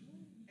depression,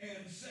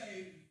 and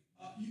say,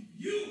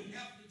 you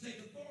have to take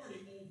authority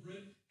over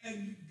it,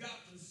 and you've got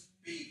to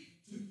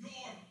speak to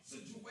your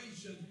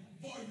situation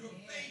for your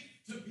faith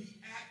to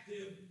be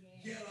active.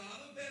 Get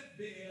out of that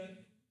bed.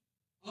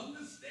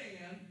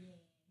 Understand,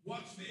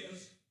 watch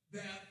this,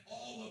 that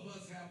all of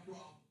us have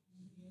problems.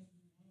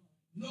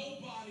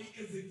 Nobody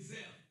is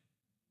exempt.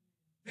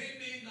 They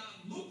may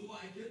not look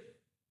like it,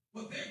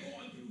 but they're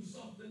going through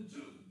something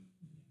too.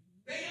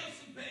 They have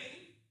some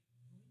pain.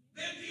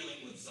 They're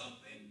dealing with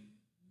something.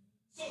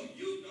 So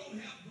you don't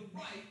have the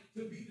right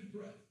to be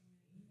depressed.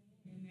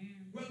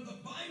 Amen. When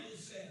the Bible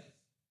says,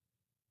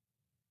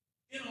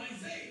 in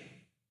Isaiah,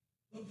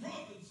 the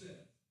prophet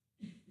says,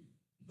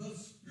 the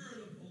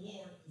Spirit of the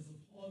Lord is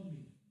upon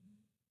me.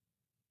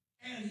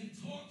 And he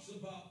talks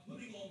about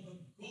putting on the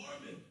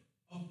garment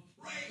of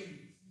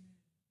praise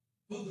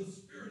for the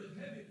spirit of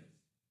heaviness.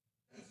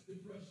 That's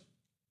depression.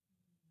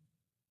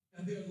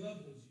 And there are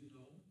levels, you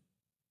know.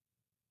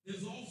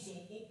 There's also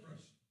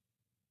oppression.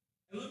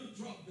 And let me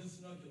drop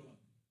this nugget on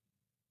you.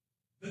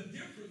 The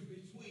difference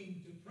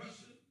between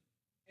depression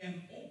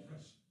and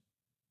oppression.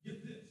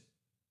 Get this.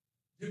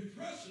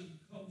 Depression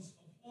comes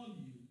upon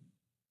you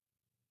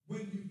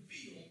when you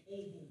feel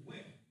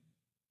overwhelmed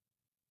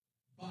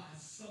by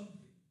something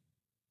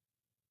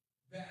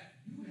that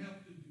you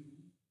have to do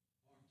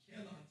or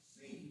cannot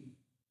seem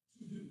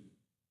to do.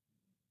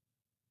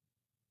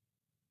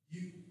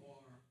 You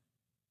are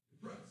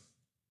depressed.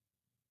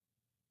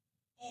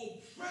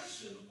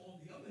 Oppression, on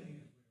the other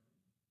hand,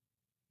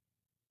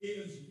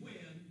 is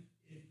when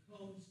it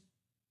comes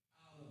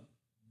out of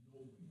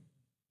nowhere.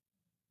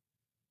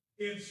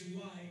 It's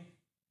like,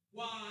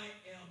 why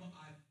am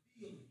I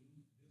feeling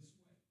this way?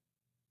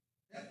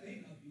 That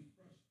may not be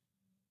depression.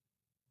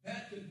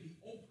 That could be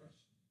oppression.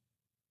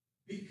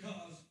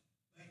 Because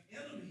the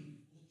enemy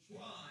will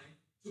try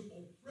to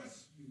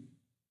oppress you,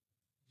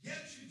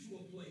 get you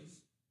to a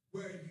place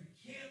where you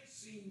can't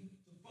seem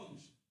to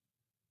function.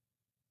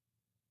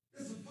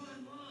 There's a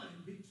fine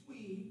line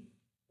between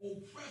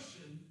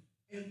oppression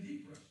and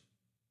depression.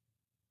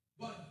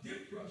 But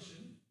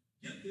depression,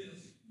 get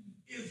this,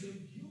 is a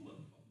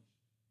human function.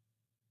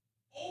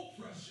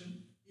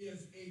 Oppression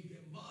is a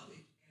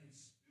demonic and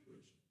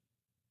spiritual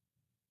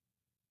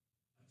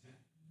attack.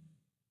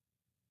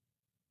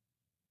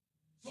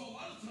 So a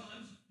lot of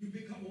times you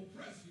become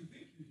oppressed, you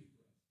think you're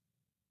depressed.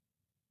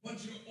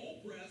 But you're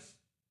oppressed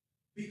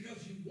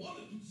because you want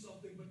to do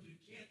something, but you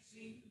can't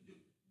seem to do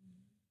it.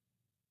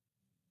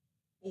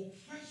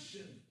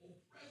 Oppression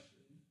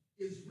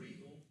is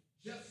real,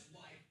 just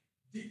like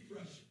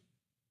depression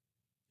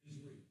is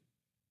real.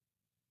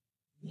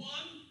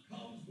 One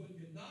comes when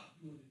you're not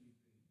doing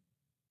anything,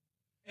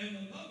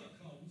 and another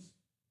comes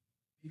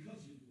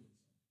because you're doing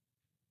something.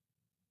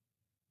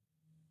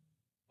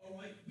 All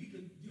right, we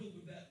can deal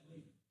with that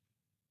later.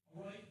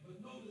 All right,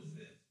 but notice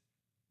this.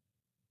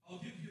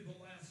 I'll give you the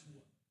last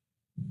one.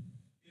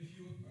 If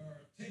you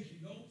are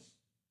taking notes,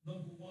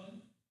 number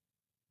one,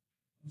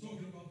 I'm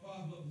talking about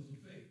 5 levels of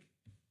faith.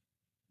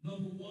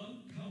 Number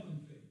one,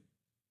 common faith.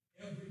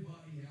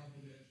 Everybody have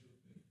a measure of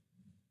faith.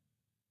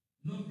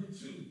 Number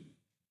 2,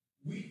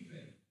 weak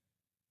faith.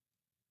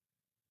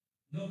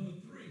 Number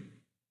 3,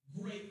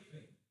 great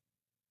faith.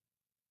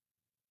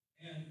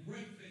 And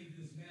great faith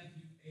is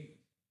Matthew 8,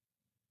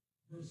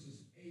 verses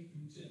 8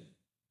 through 10.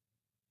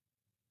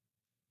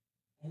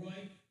 All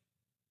right?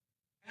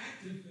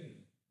 Active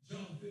faith,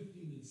 John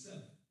 15 and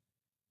 7.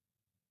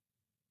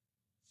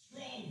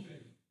 Strong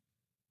faith,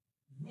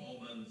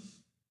 Romans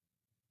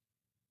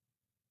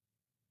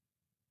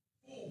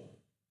 4,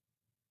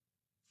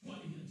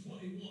 20 and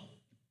 21.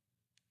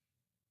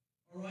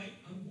 All right,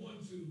 I'm going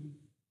to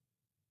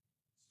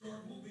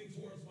start moving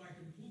towards my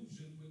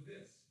conclusion with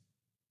this.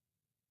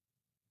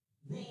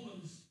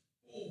 Romans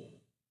 4,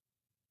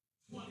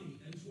 20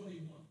 and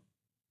 21.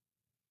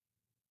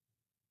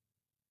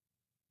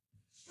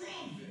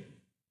 Strong faith.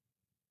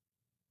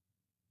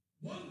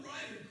 One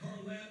writer,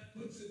 Carlette,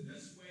 puts it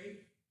this way.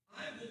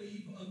 I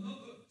believe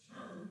another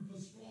term for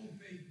strong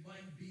faith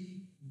might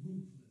be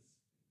ruthless.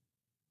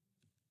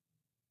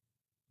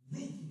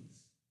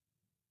 Ruthless.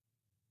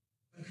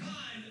 The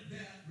kind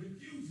that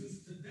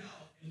refuses to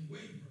doubt and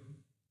waver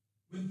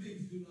when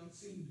things do not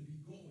seem to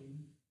be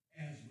going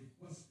as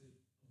requested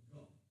of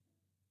God.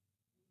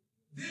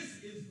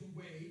 This is the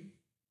way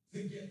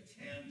to get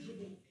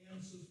tangible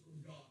answers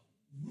from God.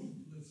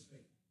 Ruthless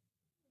faith.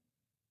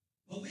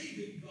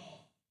 Believing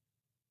God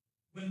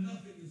when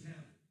nothing is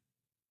happening.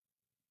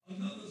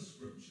 Another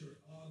scripture,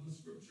 the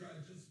scripture I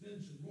just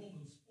mentioned,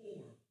 Romans 4,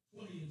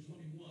 20 and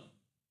 21.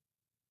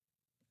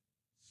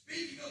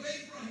 Speaking of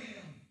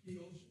Abraham,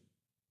 Keosha,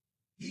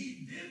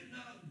 he did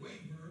not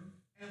waver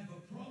at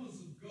the promise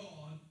of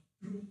God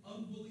through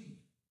unbelief,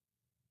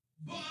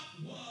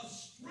 but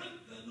was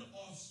strengthened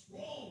or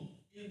strong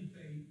in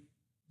faith,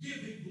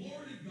 giving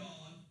glory to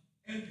God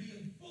and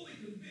being fully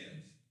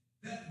convinced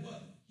that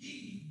what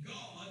he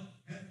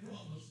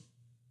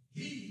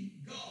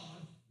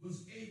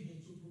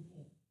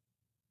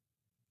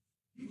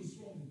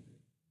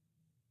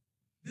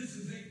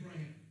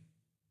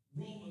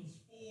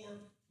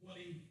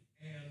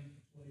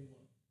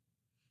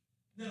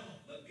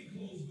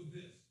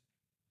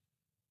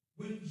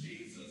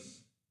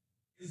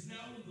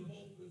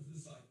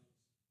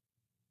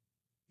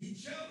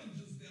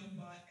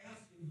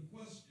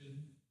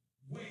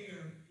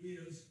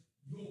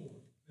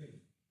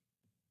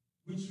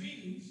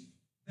means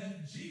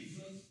that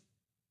Jesus,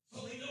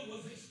 Selena,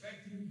 was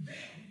expecting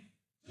them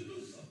to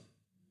do something.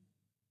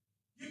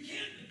 You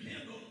can't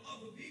depend on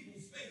other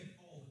people's faith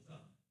all the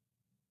time.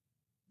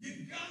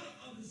 You've got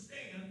to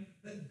understand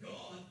that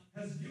God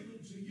has given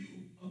to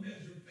you a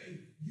measure of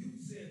faith.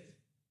 Use it.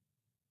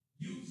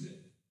 Use it.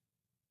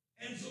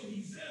 And so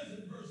he says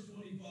in verse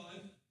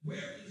 25,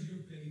 where is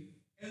your faith?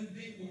 And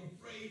they were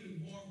afraid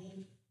and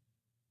marveled.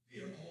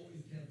 Fear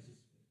always cancels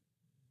faith.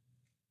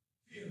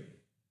 Fear,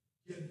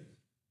 get it,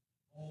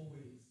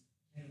 always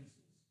cancels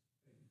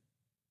faith.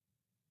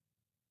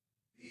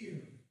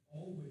 Fear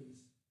always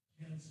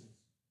cancels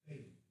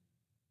faith.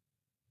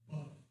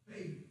 But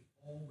faith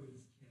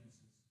always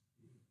cancels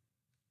fear.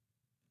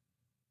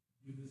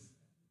 You missed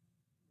that.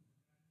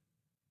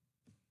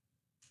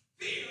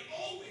 Fear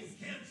always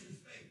cancels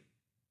faith.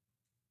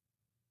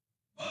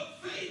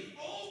 But faith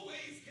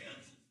always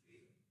cancels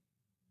fear.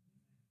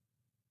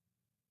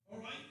 All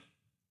right?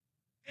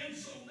 And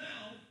so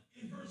now,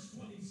 in verse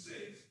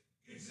 26,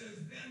 it says,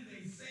 then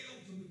they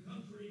sailed to the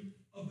country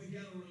of the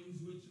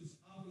Gadarenes, which is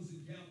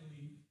opposite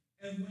Galilee.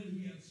 And when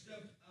he had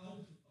stepped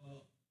out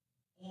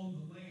on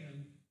the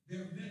land,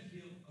 there met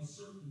him a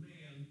certain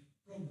man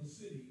from the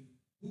city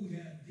who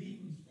had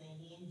demons for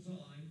a long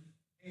time,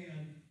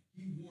 and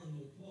he wore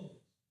no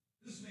clothes.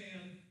 This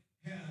man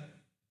had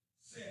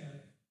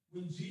said,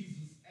 when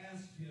Jesus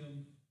asked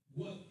him,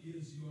 what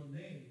is your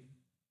name?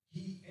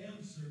 He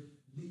answered,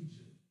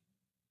 Legion.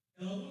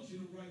 And I want you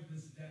to write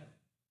this down.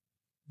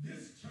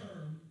 This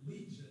term,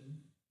 legion,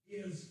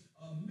 is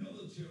a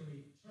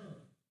military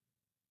term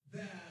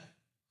that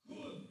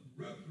could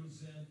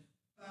represent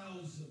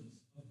thousands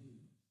of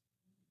demons.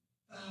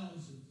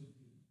 Thousands of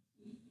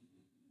demons.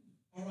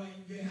 All right,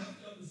 you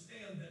have to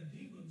understand that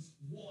demons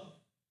want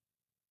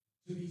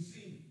to be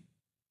seen.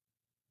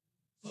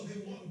 So they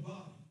want a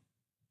body.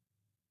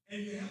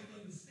 And you have to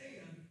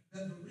understand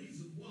that the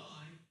reason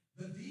why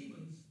the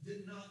demons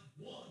did not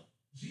want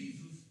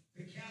Jesus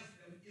to cast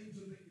them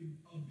into the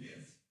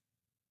abyss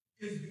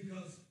is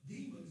because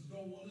demons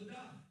don't want to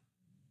die.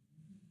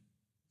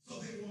 So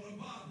they want a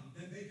body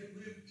that they can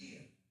live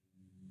in.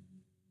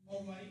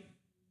 All right?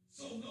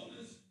 So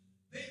notice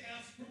they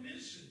ask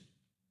permission.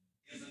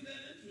 Isn't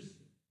that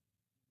interesting?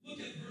 Look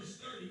at verse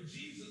 30.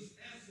 Jesus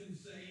asked him,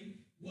 saying,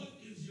 what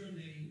is your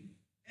name?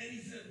 And he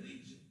said,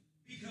 Legion,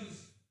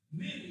 because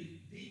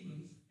many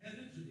demons had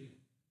entered him.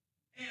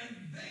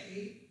 And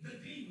they, the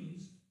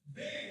demons,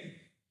 begged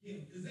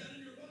him. Is that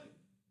in your Bible?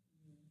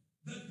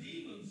 The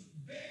demons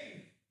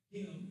begged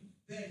him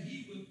that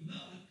he would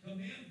not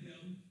command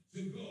them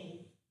to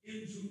go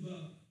into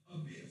the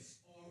abyss,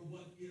 or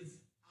what is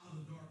out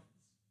of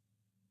darkness.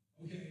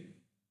 Okay?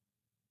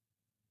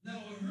 Now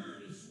a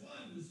herd of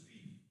swine was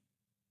feeding.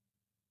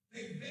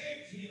 They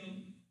begged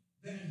him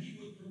that he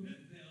would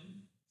permit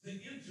them to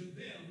enter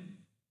them,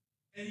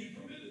 and he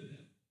permitted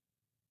them.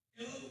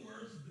 In other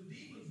words, the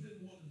demons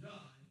didn't want to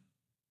die.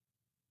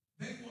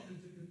 They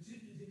wanted to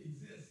continue to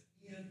exist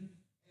in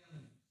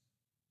animals.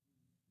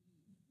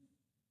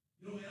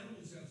 You know,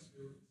 animals have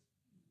spirits.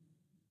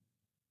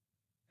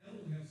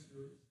 Animals have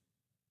spirits.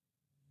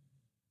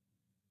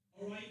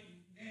 All right?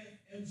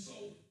 And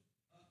so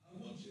I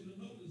want you to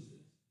notice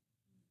this,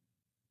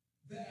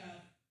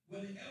 that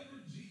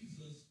whenever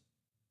Jesus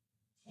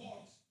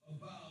talks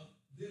about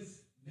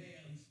this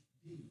man's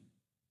demon,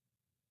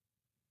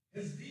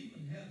 his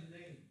demon had a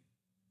name.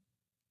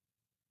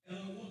 And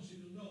I want you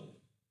to know,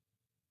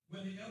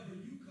 whenever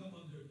you come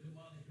under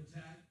demonic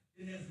attack,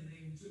 it has a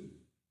name too.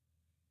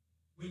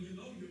 When you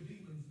know your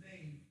demon's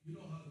name, you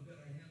know how to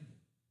better handle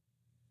it.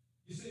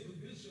 You say,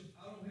 but Bishop,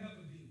 I don't have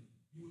a demon.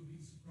 You would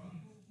be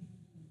surprised.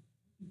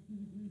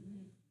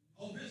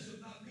 Oh, Bishop,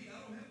 not me. I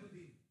don't have a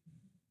demon.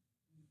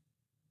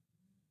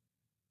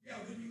 Yeah,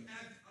 when you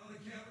act out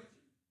of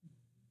character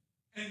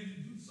and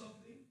you do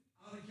something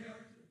out of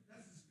character,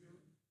 that's the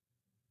spirit.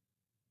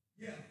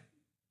 Yeah.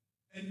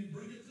 And you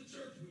bring it to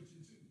church with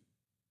you too.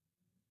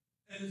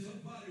 And if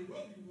somebody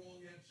rub you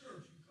wrong at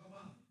church, you come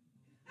out.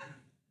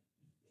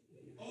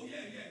 Oh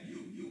yeah,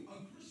 you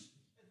are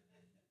Christian.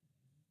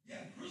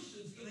 Yeah,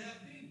 Christians can have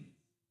demons.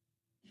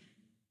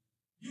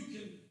 You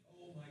can,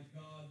 oh my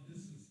God,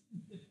 this is,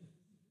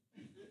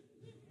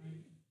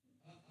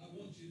 I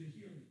want you to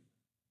hear me.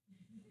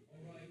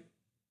 All right?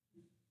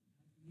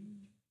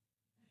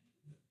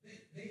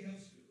 They have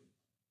spirits.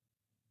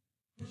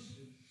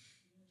 Christians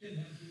can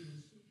have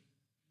demons too.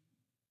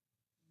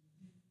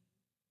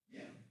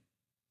 Yeah.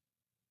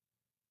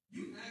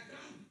 You act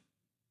out.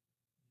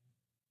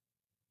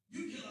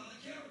 You get out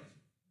of character.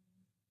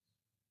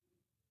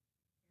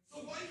 So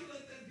why you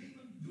let that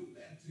demon do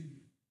that to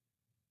you?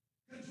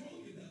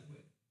 Control you that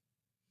way.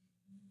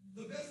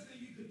 The best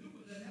thing you can do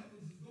when that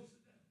happens is go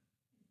sit down.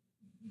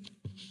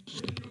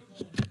 Get in your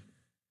corner.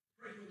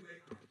 Pray your way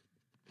out.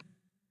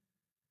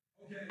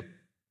 Okay?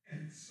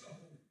 And so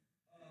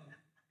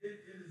it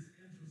is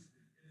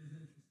interesting. It is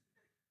interesting.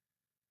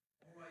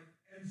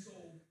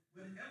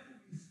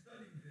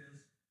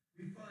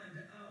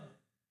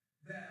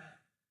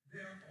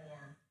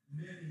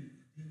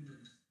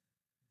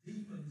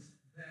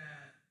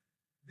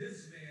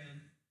 this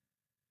man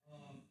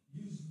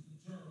uses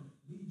the term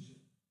legion,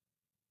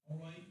 all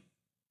right?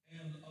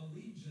 And a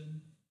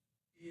legion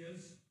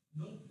is,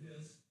 note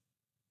this,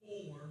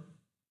 4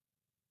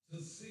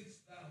 to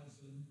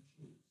 6,000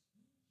 troops.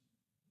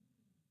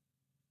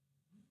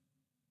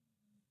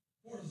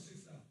 4 to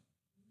 6,000.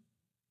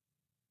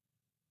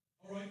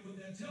 All right, what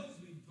that tells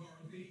me,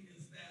 Dorothy,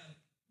 is that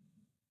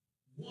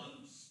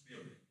one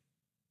spirit,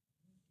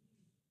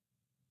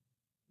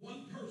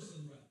 one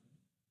person rather,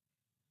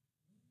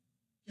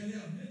 can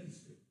have many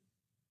spirits.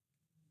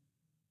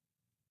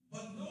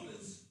 But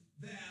notice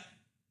that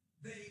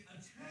they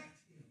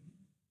attacked him,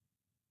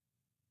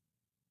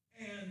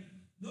 and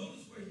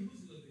notice where he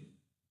was living,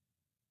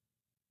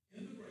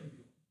 in the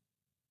graveyard.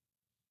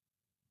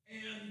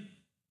 And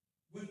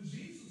when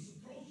Jesus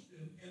approached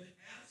him and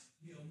asked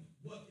him,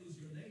 "What is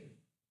your name?"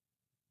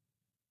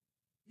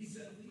 he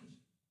said, "Legion."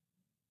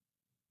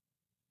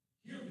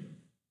 Hear me.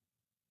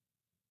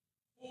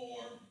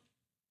 4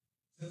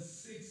 to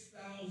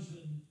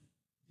 6,000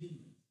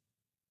 demons.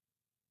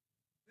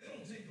 They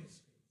don't take up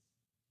space.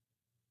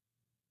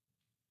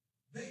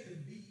 They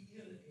could be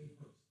in a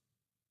person.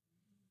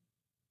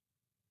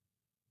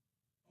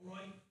 All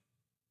right?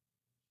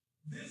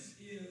 This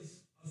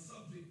is a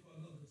subject for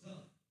another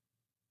time.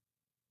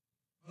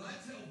 But I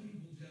tell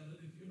people, Janet,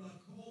 if you're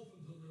not called for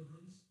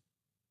deliverance,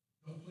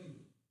 don't play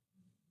with it.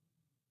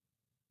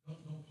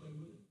 Don't play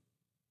with it.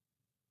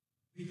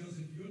 Because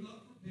if you're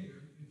not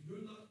prepared, if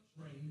you're not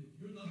trained,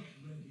 if you're not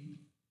ready,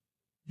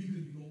 you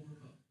could be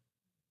overcome.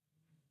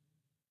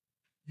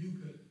 You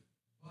could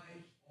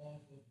bite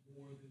off of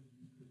more than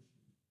you could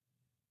chew.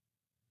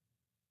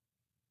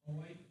 All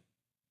right?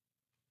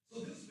 So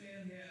this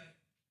man had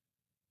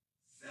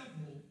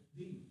several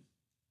demons.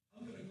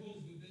 I'm going to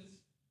close with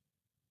this.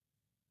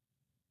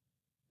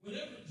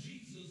 Whenever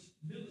Jesus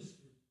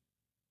ministered,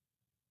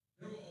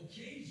 there were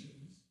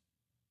occasions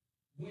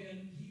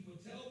when he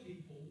would tell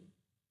people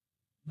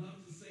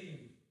not to say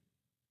anything.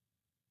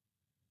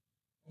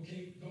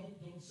 Okay,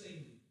 don't say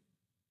anything.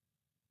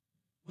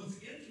 What's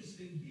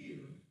interesting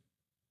here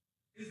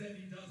is that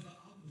he does the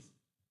opposite.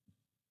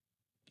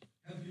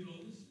 Have you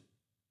noticed?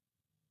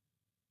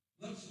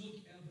 Let's look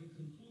at the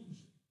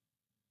conclusion.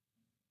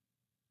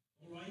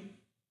 All right?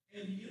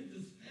 And in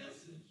this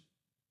passage,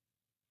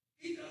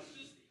 he does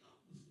just the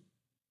opposite.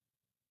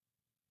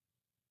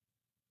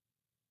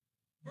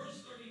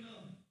 Verse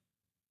 39.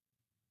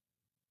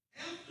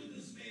 After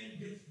this man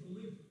gets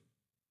delivered,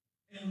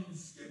 and I'm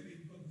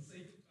skipping for the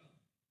sake of time,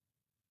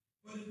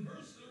 but in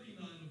verse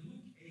 39 of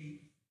Luke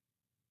 8,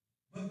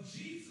 but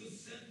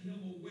Jesus sent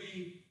him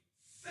away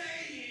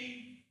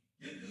saying,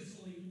 get this,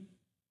 Selena,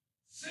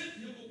 sent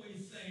him away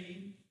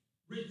saying,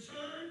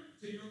 return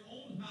to your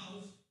own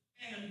house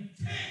and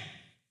tell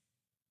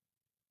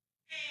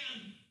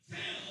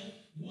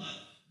what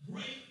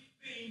great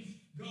things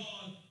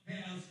God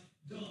has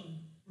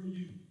done for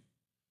you.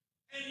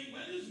 And he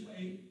went his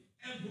way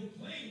and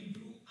proclaimed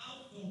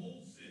throughout the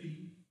whole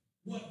city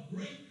what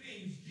great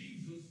things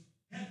Jesus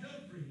had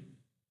done for him.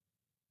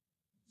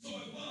 So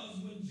it was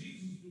when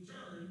Jesus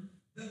returned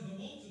that the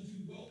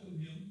multitude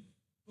welcomed him,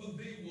 for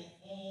they were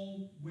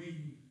all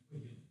waiting for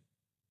him.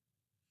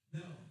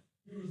 Now,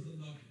 here is the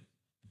nugget.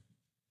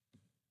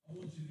 I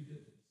want you to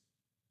get this.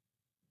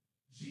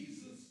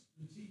 Jesus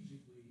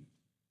strategically,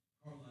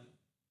 Carline,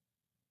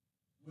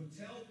 would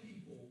tell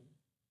people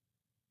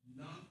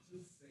not to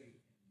say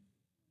anything.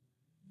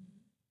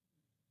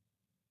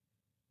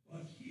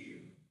 But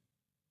here,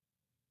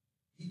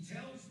 he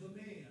tells the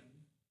man,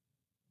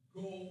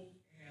 go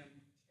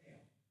and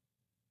tell.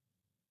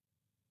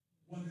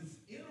 What is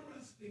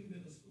interesting,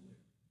 Minister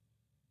Larry,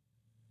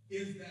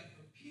 is that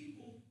the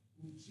people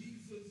who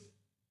Jesus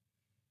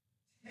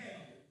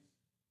tells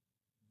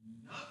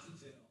not to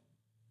tell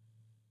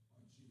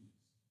are Jews.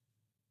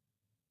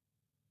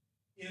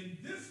 In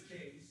this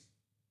case,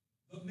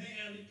 the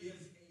man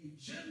is a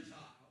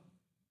Gentile,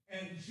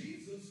 and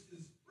Jesus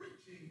is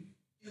preaching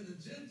in the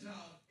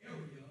Gentile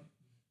area,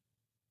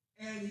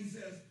 and he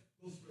says,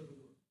 go spread the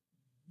word.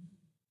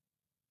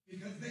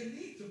 Because they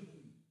need to believe.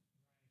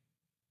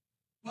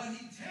 But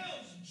he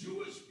tells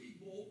Jewish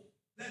people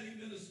that he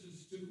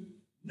ministers to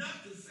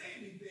not to say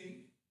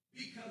anything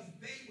because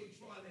they would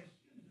try to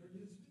hinder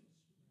his ministry.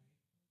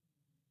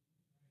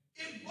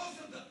 It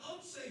wasn't the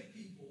unsaved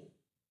people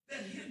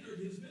that hindered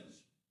his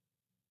ministry.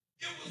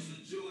 It was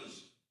the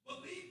Jewish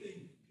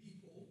believing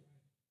people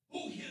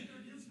who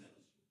hindered his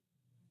ministry.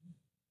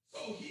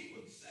 So he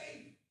would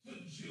say to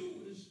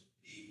Jewish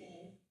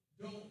people,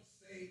 don't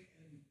say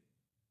anything.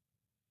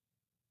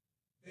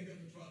 They're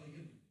going to try to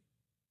hinder me.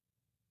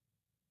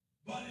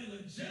 But in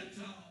a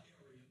Gentile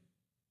area,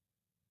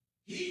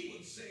 he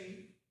would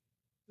say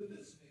to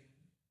this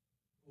man,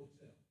 go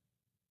tell.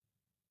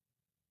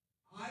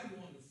 I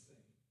want to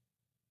say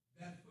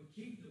that for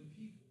kingdom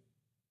people,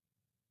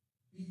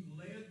 be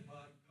led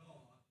by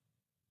God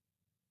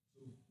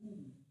to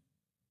whom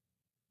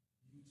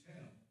you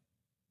tell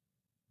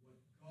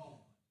what God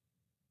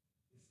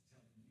is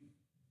telling you.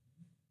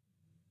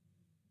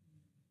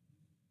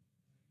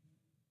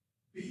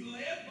 Be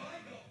led by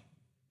God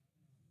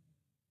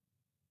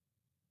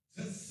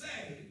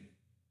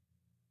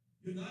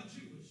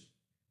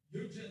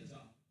You're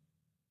Gentile.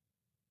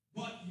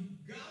 But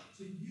you've got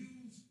to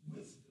use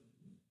wisdom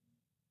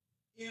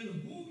in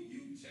who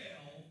you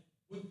tell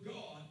what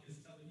God is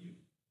telling you.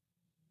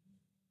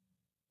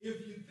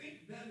 If you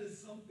think that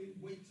is something,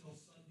 wait till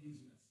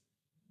Sunday's message.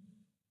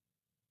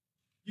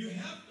 You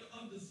have to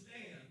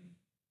understand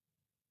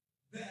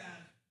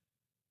that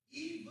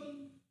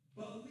even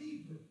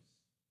believers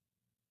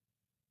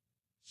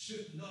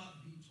should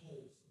not be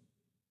told something.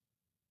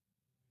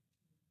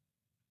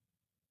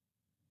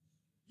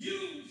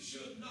 You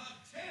should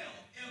not tell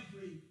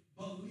every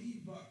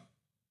believer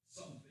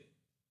something.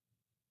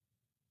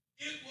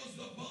 It was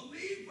the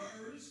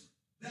believers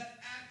that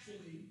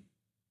actually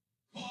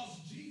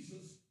caused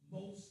Jesus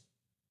most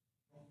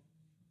problems.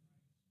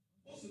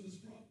 Most of his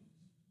problems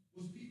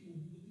was people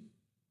who believed.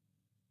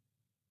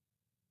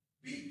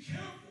 Be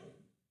careful,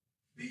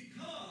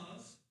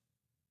 because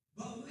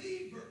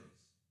believers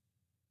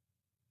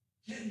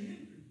can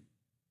hinder you.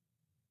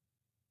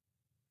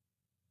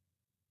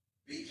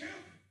 Be careful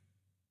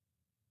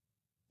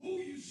who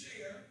you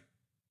share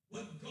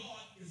what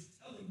God is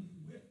telling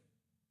you with.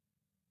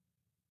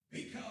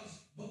 Because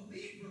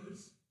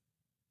believers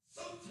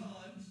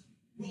sometimes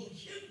will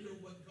hinder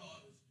what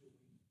God is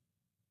doing.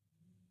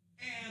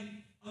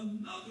 And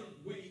another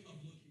way of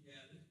looking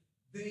at it,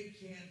 they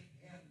can't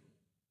handle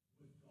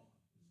what God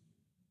is doing.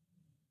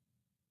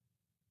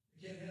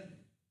 They can't handle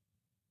it.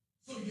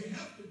 So you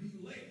have to be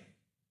led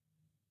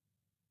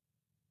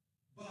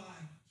by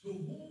to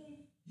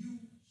whom you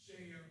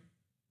share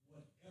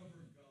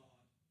whatever God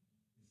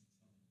is telling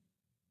you.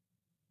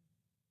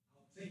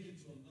 I'll take it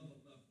to another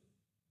level.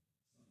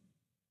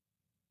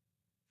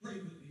 Pray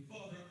with me.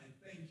 Father, I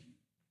thank you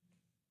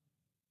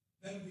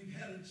that we've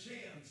had a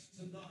chance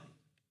tonight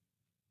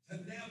to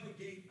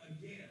navigate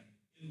again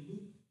in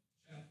Luke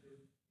chapter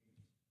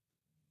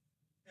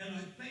 8. And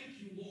I thank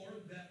you,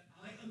 Lord, that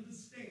I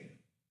understand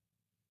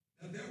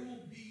that there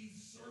will be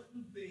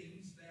certain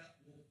things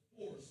that will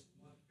force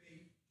my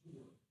faith to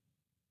work.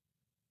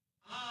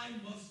 I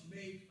must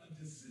make a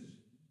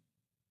decision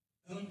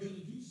that I'm going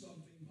to do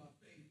something by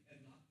faith and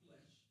not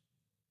flesh.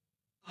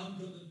 I'm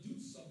going to do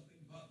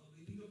something by the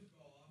leading of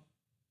God,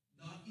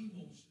 not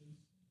emotions.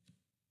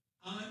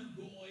 I'm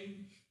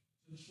going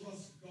to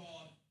trust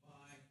God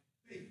by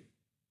faith.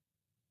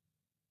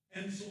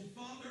 And so,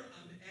 Father,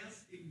 I'm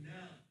asking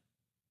now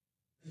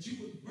that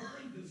you would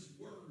burn this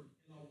word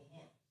in our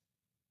hearts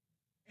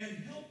and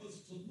help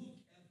us to look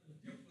at the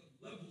different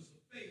levels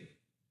of faith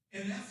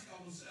and ask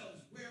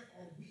ourselves, where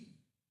are we?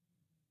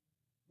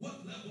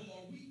 What level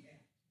are we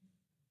at?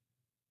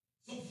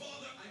 So,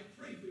 Father, I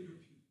pray for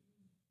your people.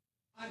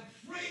 I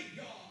pray,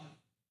 God,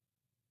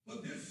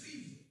 for this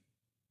season.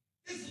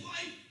 This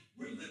life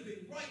we're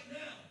living right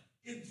now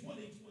in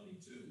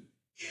 2022.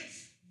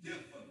 It's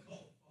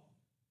difficult,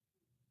 Father.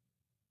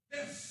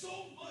 There's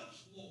so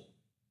much, Lord,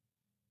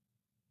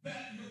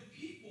 that your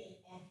people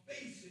are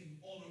facing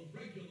on a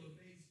regular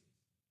basis.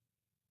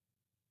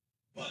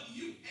 But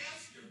you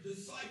ask your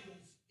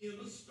disciples in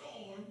a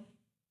storm,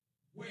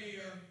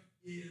 where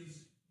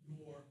is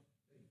your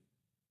faith?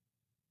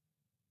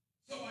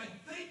 So I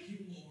thank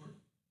you, Lord,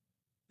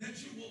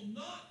 that you will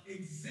not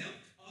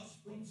exempt us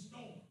from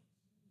storms,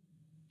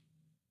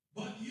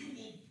 but you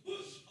will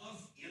push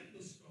us in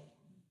the storm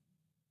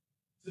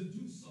to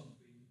do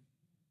something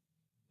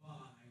by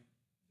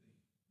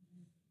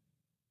faith.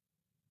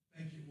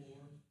 Thank you,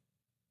 Lord,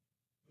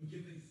 for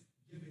giving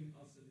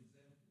us an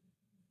example.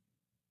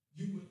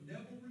 You would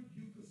never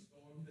rebuke a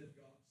storm that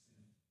God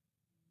sent.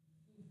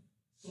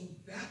 So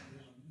that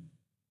one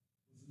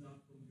was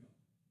not from God.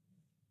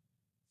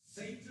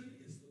 Satan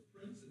is the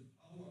prince and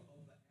power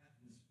of the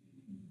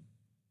atmosphere.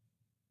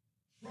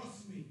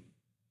 Trust me,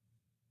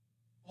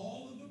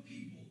 all of the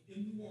people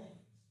in New Orleans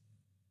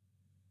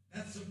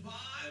that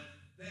survived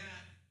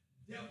that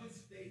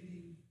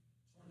devastating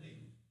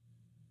tornado,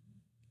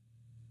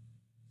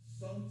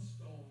 some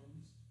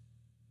storms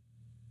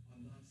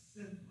are not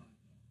sent by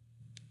God.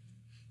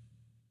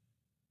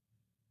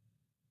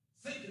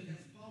 Satan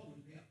has power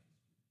in the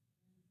atmosphere.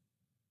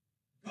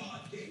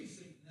 God gave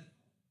Satan that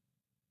power.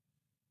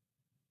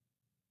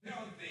 There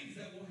are things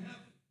that will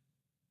happen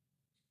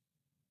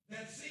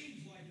that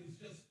seems like it's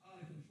just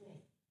out of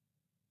control.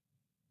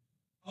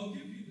 I'll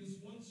give you this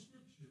one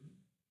scripture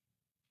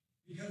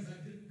because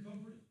I didn't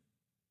cover it.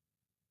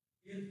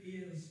 It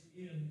is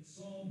in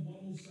Psalm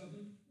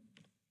 107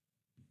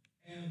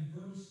 and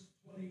verse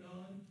 29.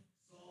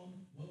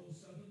 Psalm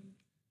 107,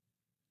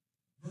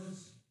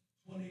 verse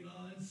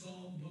 29.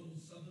 Psalm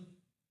 107,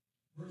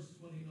 verse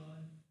 29.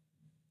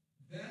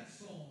 That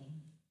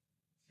psalm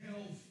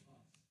tells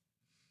us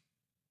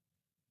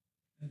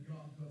that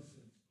God does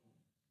send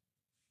storms.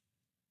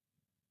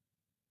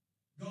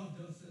 God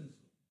does send storms.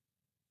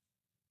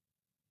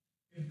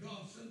 If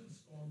God sent the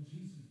storm,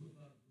 Jesus would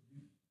not have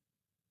rebuked it.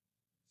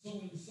 So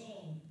in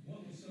Psalm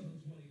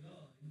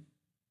 107:29,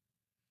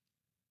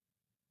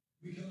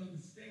 we can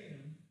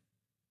understand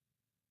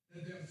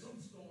that there are some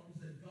storms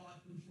that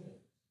God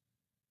controls.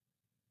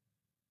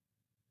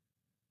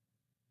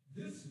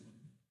 This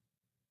one,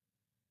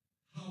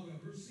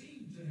 however,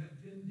 seemed to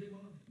have been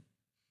demonic.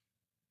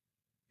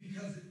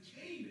 Because it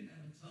came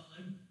at a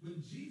time when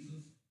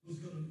Jesus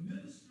was going to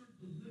minister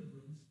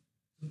deliverance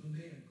to the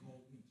man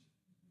called Legion.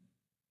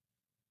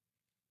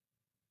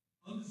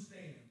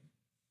 Understand,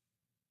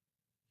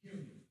 hear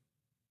me,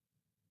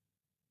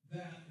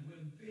 that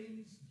when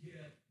things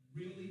get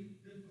really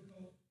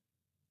difficult,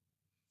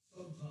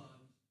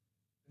 sometimes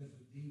there's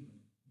a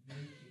demon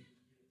making it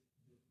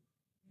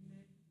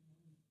difficult.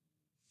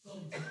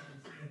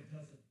 Sometimes it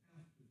doesn't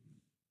have to be.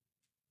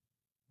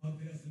 But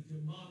there's a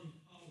demonic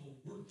power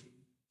working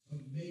to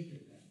make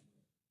it that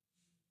way.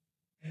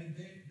 And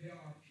there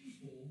are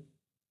people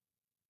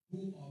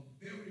who are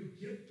very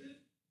gifted.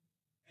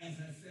 As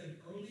I said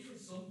earlier,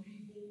 some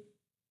people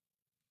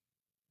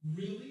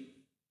really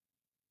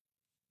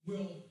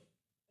will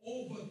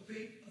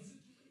overthink a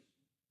situation.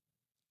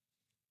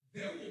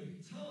 There will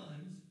be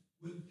times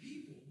when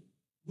people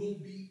will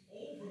be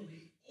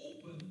overly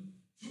open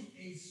to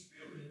a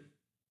spirit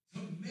to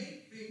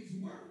make things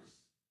worse.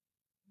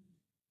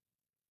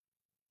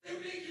 They're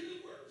making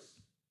it worse.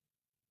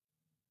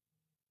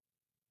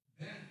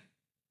 That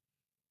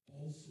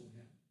also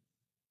happens.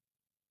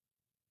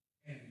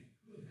 And it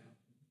could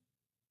happen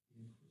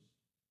in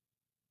Christians.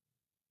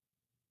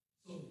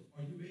 So,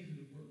 are you making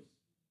it worse?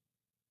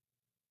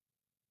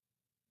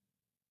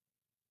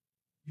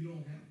 You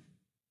don't have to.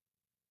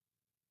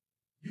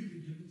 You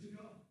can give it to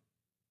God.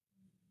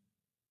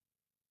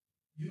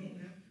 You don't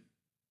have to.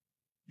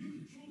 You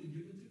can truly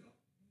give it to God.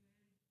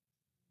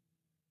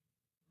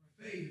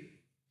 Faith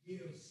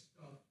gives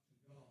stuff to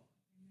God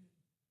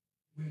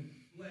when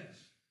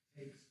flesh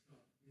takes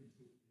stuff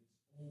into its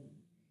own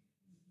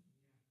hands.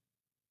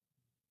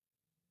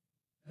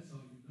 That's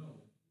how you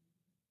know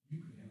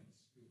you can have a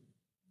spirit.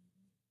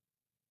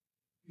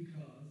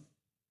 Because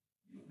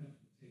you don't have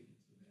to take it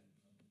to that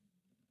level.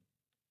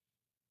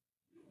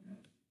 You don't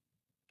have to.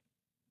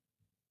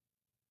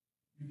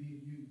 You're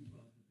being used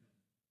by the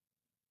devil.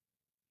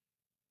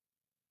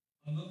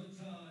 Another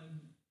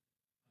time,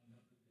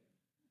 another day.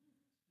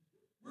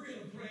 We're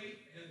going to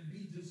pray and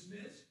be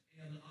dismissed,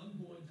 and I'm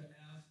going to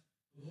ask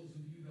for those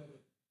of you that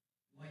would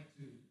like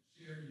to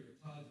share your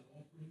tithes and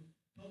offering,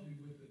 help me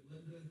with it.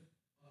 Linda,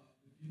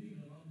 if you need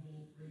an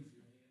envelope, raise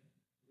your hand,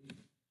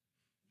 please.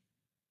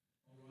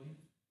 All right?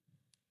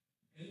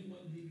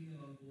 Anyone needing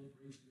an envelope,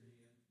 raise your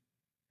hand.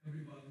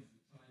 Everybody's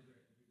a tither,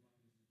 everybody's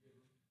a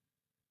giver.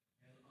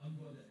 And I'm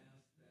going to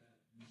ask that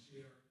you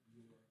share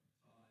your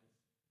tithes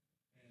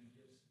and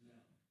gifts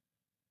now.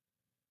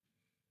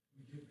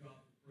 We give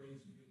God the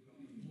praise, we give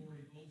God the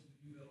glory. Those of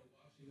you that are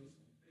watching us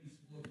on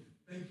Facebook,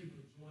 thank you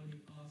for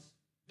joining us.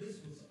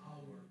 This was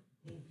our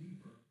Go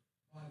Deeper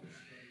Bible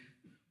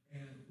study,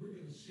 and we're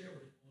going to share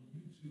it on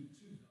YouTube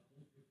too,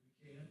 if we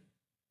can.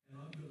 And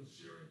I'm going to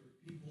share it with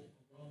people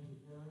around the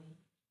world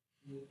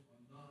who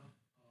are not,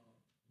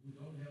 who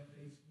don't have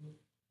Facebook.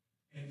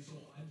 And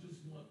so I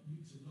just want you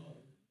to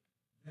know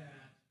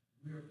that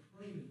we're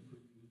praying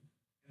for you,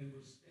 and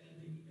we're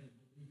standing and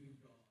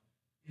believing God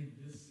in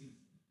this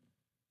season.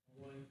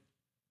 All right?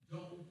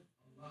 Don't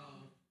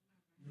allow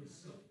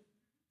yourself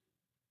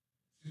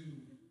to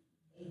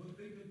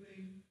overthink a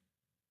thing,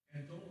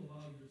 and don't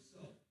allow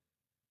yourself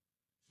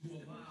to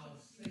allow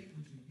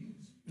Satan to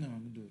use you. No,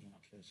 I'm gonna do it on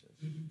cash app.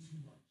 To do too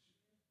much.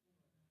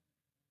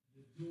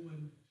 You're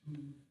doing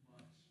too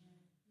much.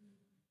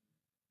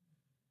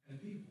 And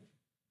people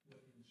who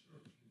are in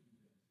church can do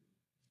that too.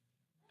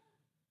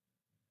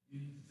 You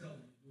need to tell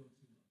them you're doing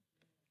too much.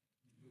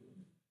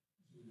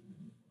 You're doing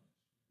too much.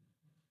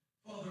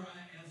 Father,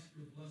 I ask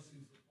your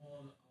blessings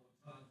upon our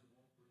tithes and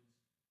offerings.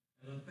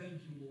 And I thank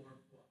you, Lord,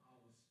 for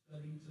our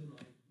study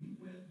tonight. We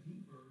went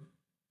deeper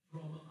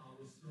from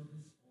our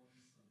service on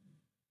Sunday.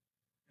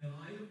 And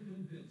I am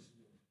convinced,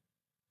 Lord,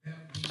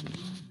 that we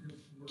need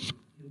this word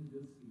in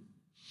this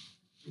season.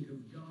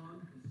 Because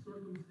God, the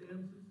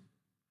circumstances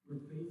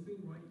we're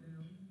facing right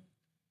now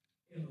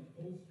in a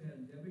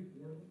post-pandemic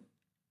world,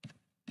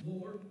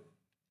 Lord,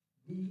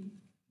 we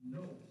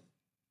know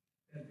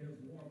that there's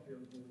warfare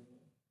going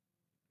on.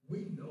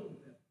 We know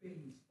that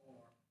things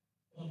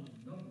are on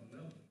another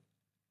level,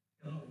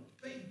 and our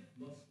faith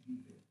must be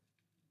there.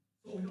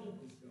 So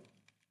help us, God.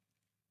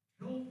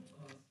 Help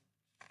us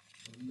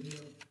to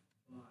live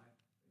by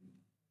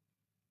faith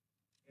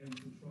and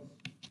to trust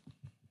you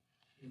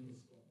in the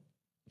storm.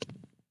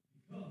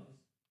 Because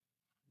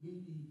we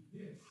need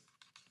this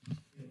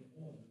in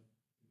order to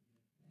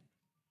get that.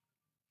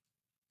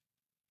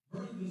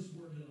 Burn this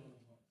word in our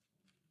hearts,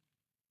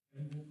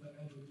 and we'll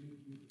forever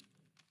give you the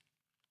praise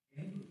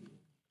and the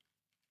glory.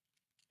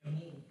 And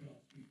all of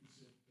God's people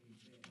said,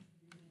 amen.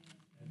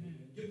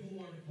 Amen. Give the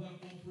Lord a clap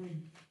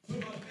offering to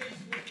my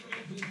Facebook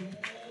friends and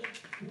to all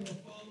who are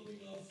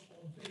following us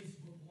on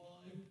Facebook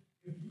Live.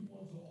 If you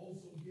want to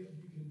also give,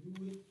 you can do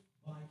it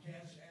by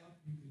Cash App.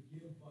 You can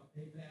give by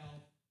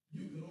PayPal.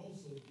 You can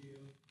also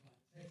give by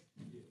text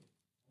to give.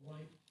 All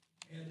right?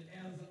 And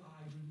as I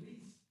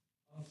release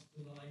us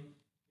tonight,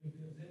 if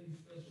there's any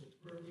special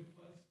prayer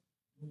requests,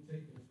 we'll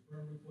take those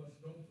prayer requests.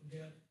 Don't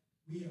forget,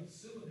 we have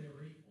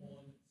seminary